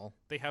Italian football.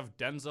 They have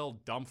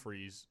Denzel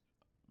Dumfries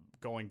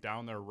going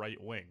down their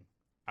right wing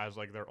as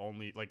like their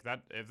only like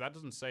that. If that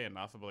doesn't say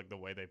enough about like the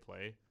way they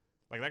play.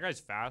 Like, that guy's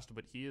fast,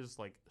 but he is,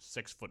 like,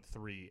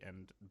 6'3"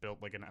 and built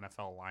like an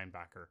NFL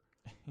linebacker.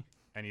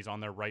 And he's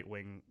on their right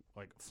wing,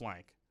 like,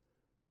 flank.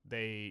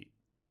 They're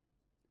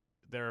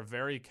a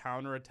very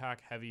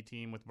counterattack heavy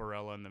team with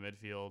Barella in the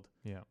midfield.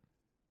 Yeah.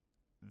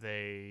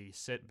 They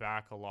sit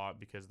back a lot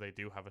because they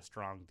do have a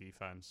strong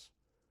defense.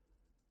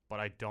 But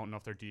I don't know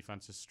if their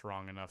defense is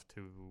strong enough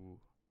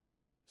to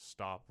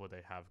stop what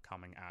they have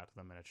coming at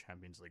them in a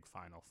Champions League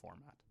final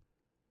format.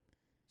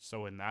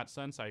 So, in that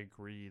sense, I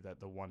agree that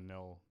the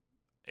 1-0...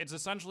 It's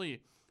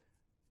essentially,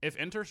 if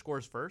Inter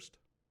scores first,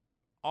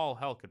 all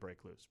hell could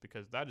break loose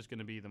because that is going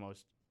to be the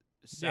most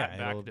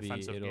set-back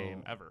defensive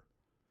game ever.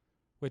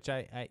 Which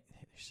there's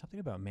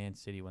something about Man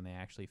City when they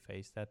actually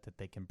face that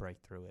they can break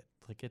through it.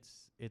 Like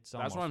it's almost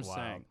that's what I'm wild.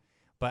 saying.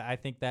 But I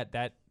think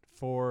that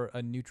for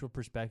a neutral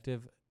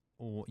perspective,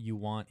 you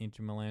want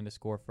Inter Milan to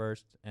score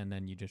first, and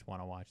then you just want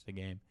to watch the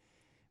game.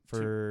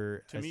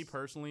 To me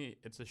personally,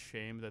 it's a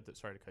shame that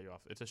sorry to cut you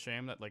off. It's a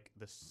shame that like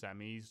the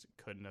semis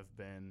couldn't have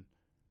been.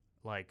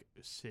 Like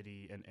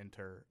City and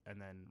Inter,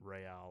 and then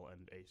Real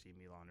and AC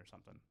Milan or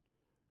something,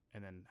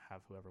 and then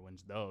have whoever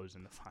wins those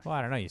in the final. Well,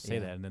 I don't know. You say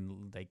that, and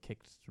then they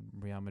kicked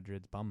Real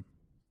Madrid's bum.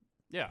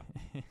 Yeah,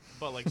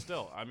 but like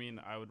still, I mean,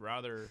 I would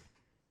rather.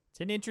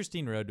 It's an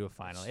interesting road to a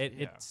final.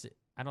 It's.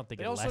 I don't think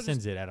it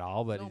lessens it at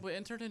all, but but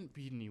Inter didn't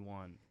beat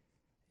anyone.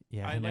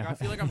 Yeah, I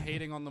feel like I'm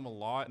hating on them a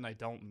lot, and I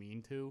don't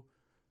mean to.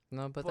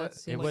 No, but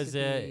it was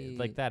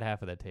like that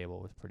half of the table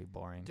was pretty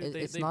boring. Dude,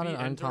 it's not an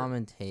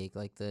uncommon take.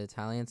 Like the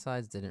Italian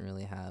sides didn't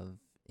really have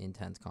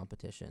intense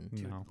competition.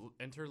 No.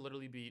 Inter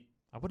literally beat.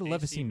 I would have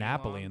loved to see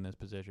Napoli in this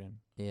position.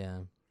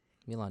 Yeah,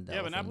 Milan.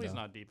 Yeah, but Napoli's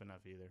not deep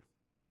enough either.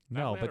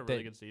 No, Napoli but had a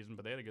really good season,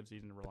 but they had a good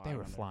season to rely on. They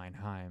were flying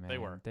high, man. They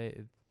were.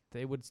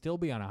 They would still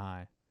be on a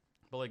high.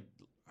 But like,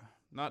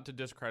 not to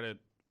discredit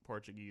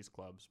Portuguese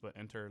clubs, but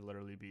Inter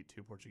literally beat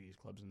 2 Portuguese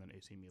clubs and then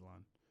AC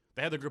Milan.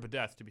 They had the group of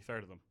death, to be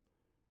fair to them,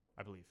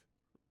 I believe.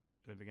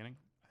 In the beginning?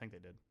 I think they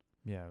did.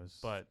 Yeah, it was.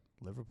 But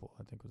Liverpool,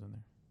 I think, was in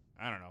there.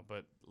 I don't know,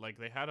 but like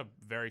they had a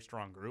very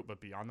strong group. But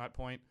beyond that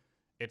point,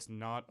 it's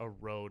not a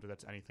road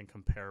that's anything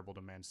comparable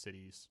to Man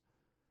City's.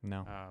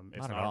 No,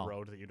 it's not a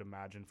road that you'd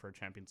imagine for a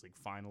Champions League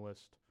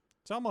finalist.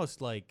 It's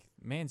almost like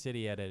Man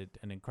City had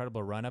an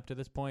incredible run up to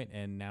this point,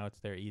 and now it's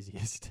their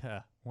easiest,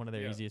 one of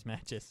their easiest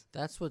matches.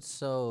 That's what's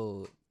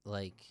so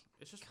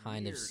it's just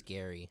kind weird. of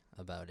scary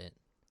about it.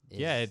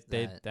 Yeah,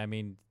 I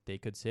mean, they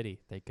could City.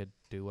 They could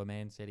do a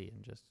Man City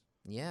and just.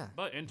 Yeah.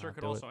 But Inter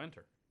could also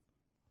enter.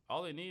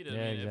 All they need is,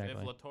 if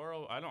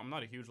Lautaro, I'm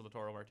not a huge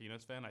Lautaro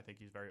Martinez fan. I think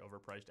he's very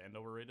overpriced and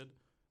overrated.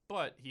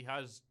 But he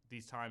has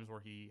these times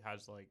where he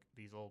has like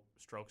these little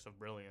strokes of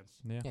brilliance.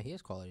 Yeah, he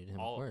has quality to him,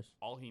 of course.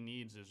 All he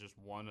needs is just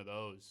one of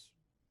those.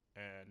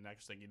 And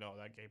next thing you know,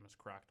 that game is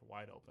cracked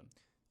wide open.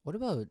 What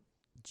about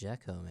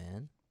Dzeko,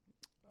 man?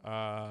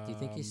 Do you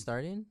think he's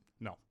starting?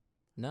 No.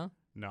 No?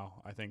 No,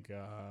 I think...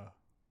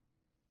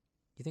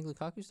 You think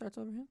Lukaku starts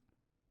over him?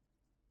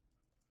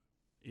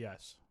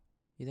 Yes.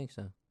 You think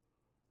so?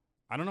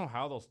 I don't know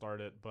how they'll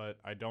start it, but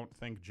I don't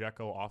think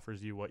Dzeko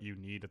offers you what you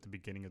need at the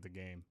beginning of the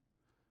game.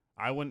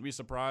 I wouldn't be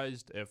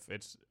surprised if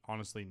it's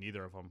honestly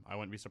neither of them. I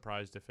wouldn't be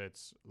surprised if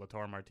it's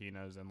Lautaro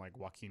Martinez and like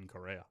Joaquin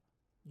Correa.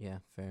 Yeah,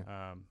 fair.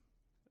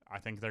 I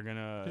think they're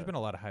gonna. There's been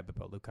a lot of hype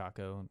about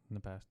Lukaku in the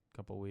past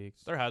couple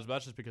weeks. There has, but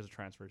that's just because of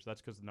transfers.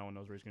 That's because no one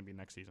knows where he's gonna be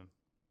next season.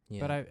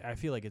 Yeah. But I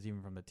feel like it's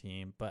even from the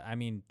team. But I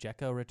mean,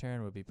 Dzeko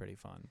return would be pretty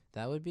fun.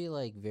 That would be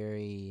like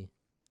very.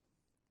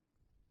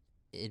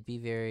 It'd be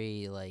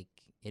very like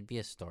it'd be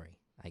a story,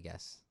 I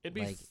guess. It'd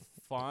be like,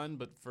 fun,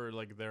 but for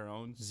like their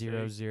own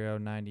 0-0,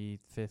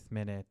 95th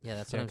minute. Yeah,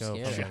 that's what I'm Dzeko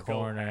scared from of. the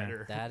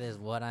corner. That is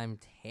what I'm Wins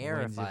it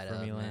terrified for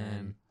of, Milan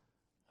man.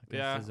 against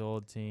Yeah. his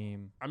old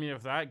team. I mean,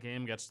 if that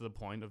game gets to the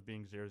point of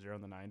being 0-0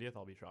 in the 90th,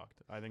 I'll be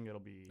shocked. I think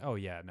it'll be. Oh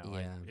yeah, no,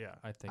 Yeah. Yeah.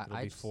 I think I- it'll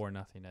I be just-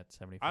 4-0 at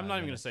 75. I'm not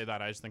even gonna minutes. say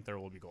that. I just think there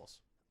will be goals.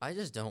 I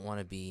just don't want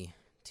to be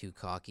too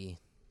cocky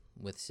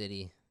with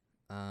City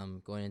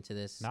going into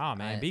this. Nah,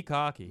 man, I- be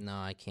cocky. No,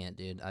 I can't,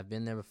 dude. I've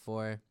been there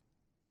before,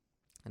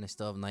 and I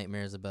still have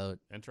nightmares about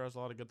Inter has a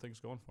lot of good things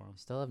going for him.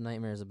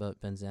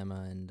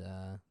 Benzema and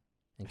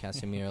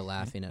Casemiro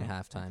laughing at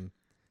halftime.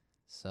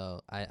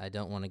 So I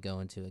don't want to go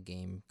into a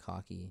game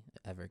cocky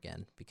ever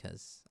again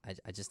because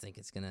I just think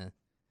it's gonna.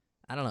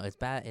 I don't know. It's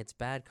bad. It's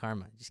bad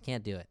karma. Just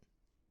can't do it.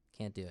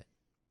 Can't do it.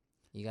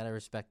 You gotta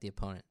respect the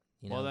opponent.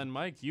 You know? Well, then,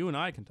 Mike, you and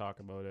I can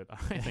talk about it.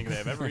 I think they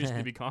have every reason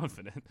to be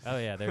confident. Oh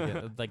yeah, they're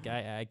good. Like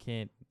I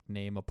can't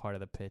name a part of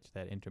the pitch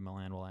that Inter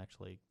Milan will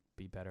actually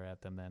be better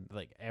at them than.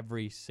 Like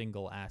every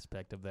single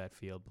aspect of that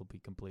field will be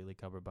completely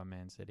covered by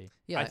Man City.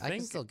 yeah, I I can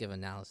think- still give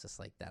analysis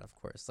like that, of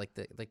course. Like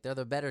they're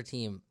the better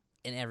team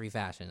in every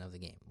fashion of the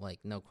game. Like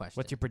no question.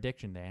 What's your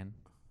prediction, Dan?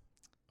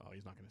 Oh,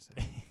 he's not going to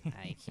say it.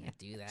 I can't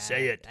do that.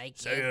 Say it. I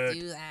Say can't it.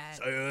 do that.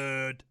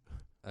 Say it.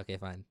 Okay,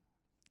 fine.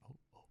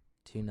 Oh.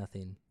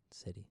 2-0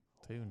 City.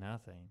 2-0.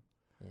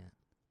 Yeah.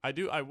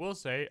 I will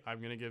say I'm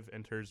going to give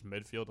Inter's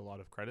midfield a lot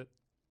of credit.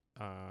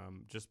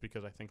 Just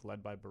because I think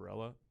led by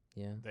Barella,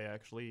 Yeah. they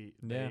actually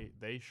Yeah.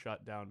 they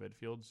shut down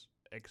midfields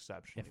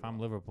exceptionally. If I'm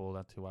well. Liverpool,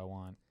 that's who I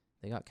want.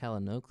 They got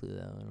Kalinoglu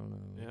though. I don't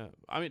know. Yeah,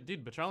 I mean,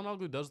 dude, but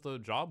Çalhanoğlu does the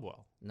job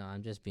well. No,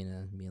 I'm just being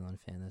a Milan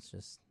fan. That's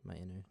just my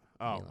inner.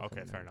 Oh, Milan okay,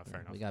 fan. fair enough,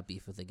 fair enough. We got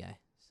beef with the guy.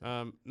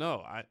 So. No,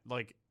 I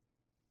like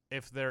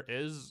if there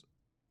is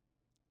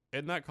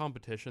in that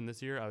competition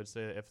this year, I would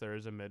say if there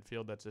is a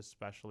midfield that's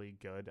especially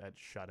good at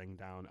shutting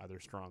down other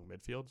strong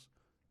midfields,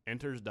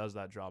 Inter's does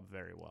that job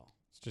very well.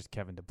 It's just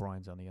Kevin De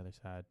Bruyne's on the other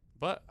side.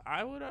 But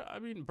I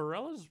mean,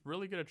 Barella's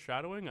really good at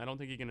shadowing. I don't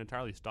think he can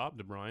entirely stop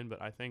De Bruyne,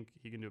 but I think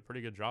he can do a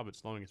pretty good job at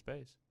slowing his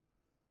pace.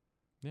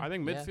 Yeah. I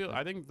think Yeah. midfield.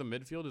 I think the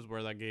midfield is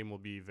where that game will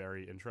be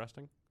very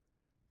interesting.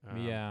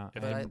 Yeah, if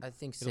But they- I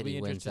think it'll be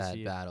City wins interesting to that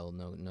see it. battle.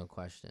 No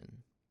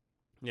question.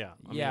 yeah,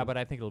 I yeah, mean, but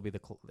I think it'll be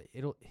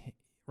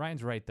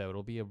Ryan's right though.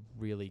 It'll be a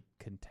really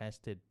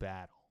contested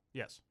battle.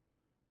 yes,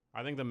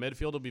 I think the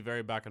midfield will be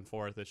very back and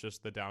forth. It's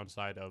just the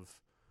downside of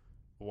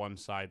one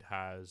side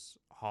has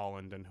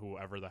Holland and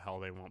whoever the hell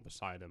they want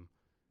beside him.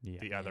 Yeah.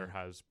 The other Yeah.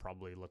 has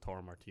probably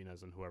Lautaro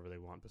Martinez and whoever they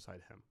want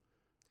beside him.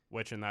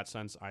 Which, in that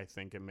sense, I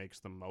think it makes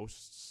the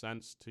most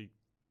sense to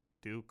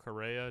do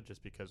Correa,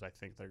 just because I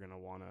think they're going to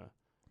want to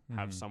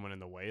have someone in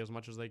the way as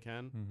much as they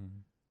can. Mm-hmm.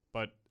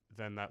 But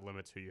then that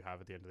limits who you have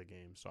at the end of the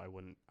game. So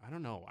I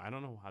don't know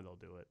how they'll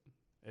do it.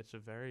 It's a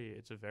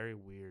very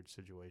weird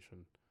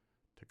situation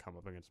to come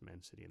up against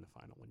Man City in the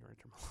final when you're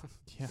Inter Milan.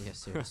 Yeah. Yeah,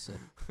 seriously.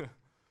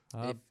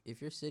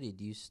 If you're City,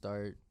 do you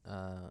start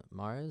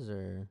Mahrez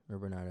or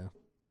Bernardo?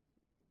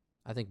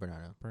 I think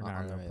Bernardo. on the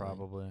Bernardo right wing.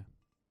 probably.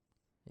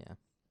 Yeah.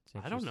 It's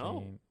I don't know.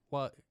 interesting.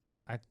 Well,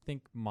 I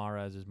think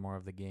Mahrez is more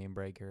of the game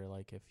breaker.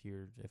 Like if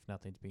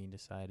nothing's being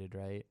decided,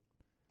 right?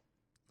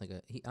 Like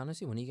he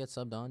honestly, when he gets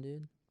subbed on,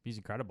 dude. He's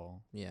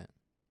incredible. Yeah.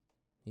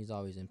 He's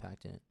always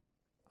impacting it.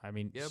 I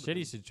mean, Yeah, but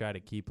City should try to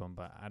keep him,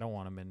 but I don't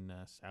want him in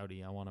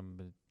Saudi. I want him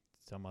in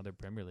some other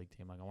Premier League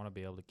team. Like I want to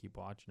be able to keep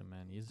watching him,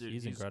 man. Dude,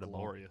 He's incredible.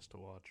 glorious to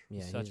watch.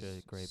 Yeah, He's such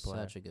a great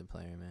player. Such a good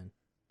player, man.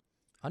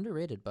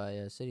 Underrated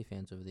by City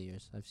fans over the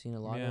years. I've seen a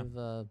lot Yeah.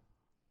 of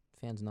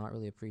fans not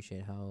really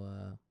appreciate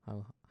how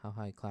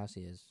high class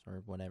he is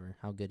or whatever,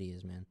 how good he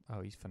is, man.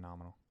 Oh, he's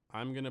phenomenal.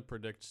 I'm going to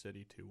predict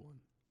City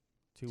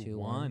 2-1.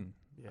 2-1.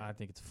 Yeah. I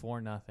think it's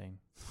 4-0.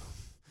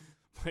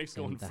 Mike's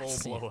going full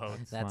That's- blowout.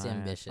 That's my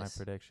ambitious.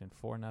 prediction.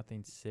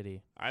 4-0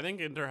 City. I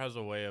think Inter has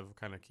a way of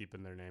kind of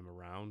keeping their name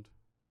around,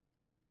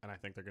 and I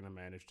think they're going to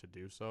manage to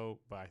do so.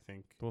 But I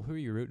think Well, who are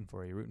you rooting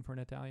for? Are you rooting for an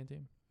Italian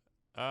team?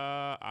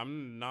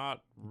 I'm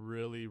not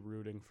really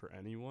rooting for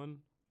anyone.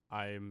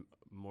 I'm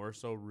more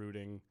so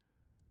rooting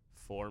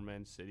for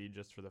Man City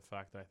just for the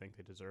fact that I think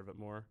they deserve it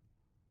more.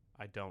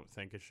 I don't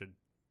think it should,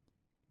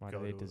 Why Go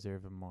do they to-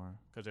 deserve him more?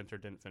 because Inter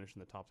didn't finish in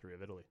the top 3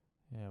 of Italy.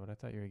 Yeah, but I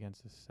thought you were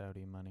against the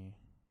Saudi money.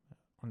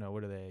 Oh no,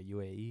 what are they?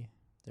 UAE,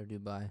 They're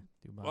Dubai.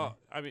 Dubai. Well,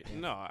 I mean,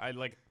 no,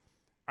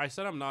 I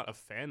said I'm not a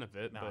fan of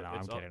it. no, but I'm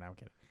it's kidding. I'm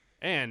kidding.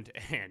 And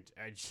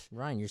I just,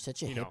 Ryan, you're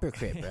such a You know,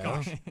 hypocrite, bro.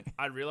 gosh.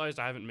 I realized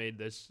I haven't made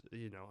this,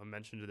 a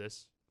mention to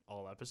this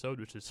all episode,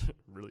 which is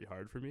really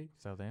hard for me.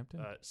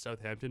 Southampton.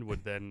 Southampton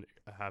would then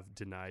have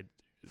denied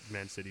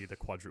Man City the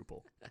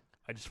quadruple.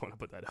 I just want to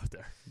put that out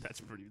there.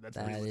 That's pretty That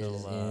pretty is still,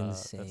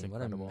 that's insane.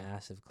 What a incredible.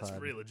 massive club. That's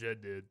pretty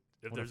legit, dude.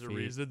 If What a there's a feat.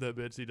 reason that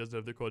Man City doesn't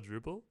have the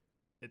quadruple,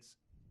 it's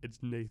It's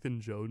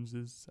Nathan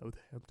Jones's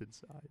Southampton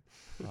side.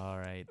 All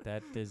right,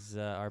 that is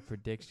our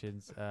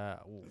predictions.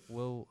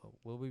 Will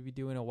we be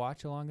doing a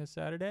watch along this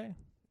Saturday?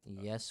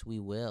 Yes, we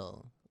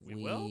will. We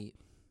will?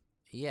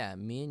 Yeah,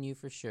 me and you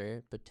for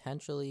sure.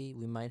 Potentially,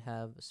 we might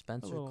have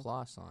Spencer little-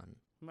 Kloss on.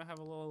 We might have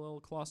a little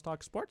Claws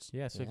Talk Sports.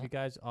 Yeah, so if Yeah. you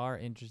guys are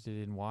interested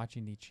in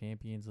watching the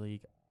Champions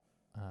League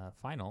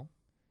final,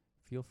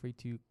 feel free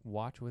to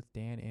watch with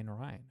Dan and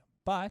Ryan.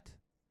 But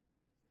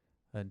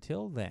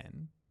until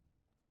then,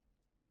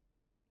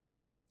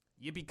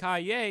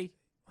 Yippee-ki-yay.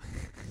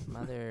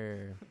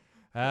 Mother.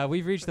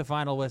 we've reached the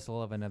final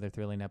whistle of another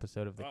thrilling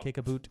episode of the Oh.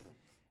 Kick-a-Boot.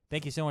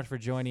 Thank you so much for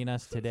joining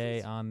us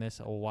today on this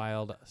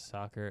wild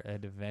soccer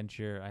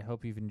adventure. I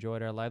hope you've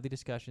enjoyed our lively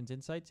discussions,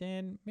 insights,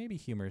 and maybe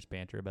humorous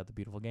banter about the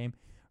beautiful game.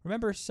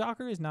 Remember,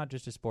 soccer is not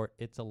just a sport,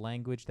 it's a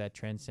language that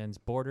transcends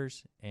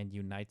borders and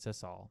unites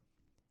us all.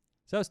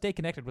 So stay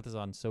connected with us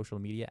on social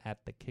media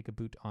at the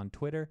Kick-a-Boot on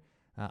Twitter.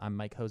 I'm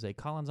Mike Jose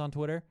Collins on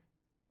Twitter.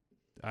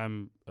 I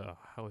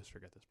always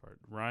forget this part.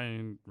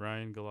 Ryan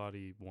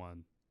Galati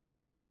 1.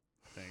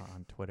 I think.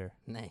 On Twitter.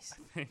 Nice.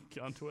 I think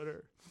on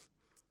Twitter.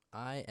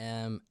 I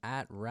am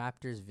at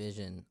Raptors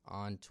Vision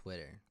on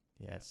Twitter.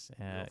 Yes,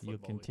 Real you'll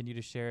football-y. continue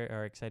to share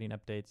our exciting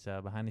updates,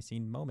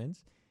 behind-the-scene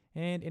moments,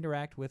 and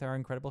interact with our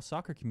incredible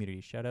soccer community.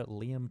 Shout out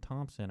Liam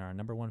Thompson, our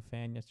 #1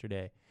 fan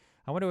yesterday.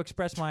 I want to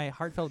express my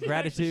heartfelt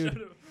gratitude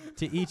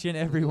to each and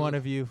every one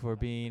of you for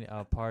being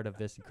a part of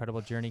this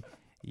incredible journey.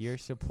 Your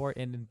support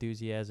and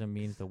enthusiasm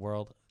means the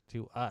world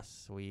to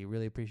us. We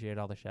really appreciate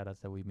all the shout-outs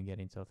that we've been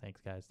getting, so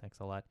thanks, guys. Thanks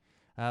a lot.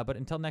 But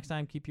until next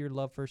time, keep your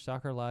love for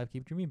soccer alive,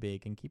 keep dreaming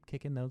big, and keep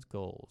kicking those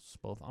goals,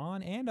 both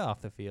on and off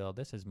the field.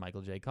 This is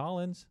Michael J.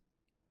 Collins.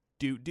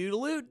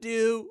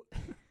 Doot-doodle-oot-doo.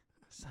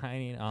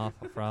 Signing off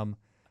from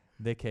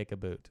the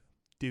Kick-a-Boot.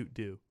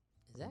 Doot-doo.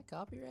 Is that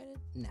copyrighted?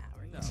 Nah,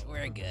 No.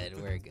 we're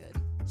good. We're good.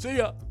 See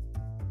ya.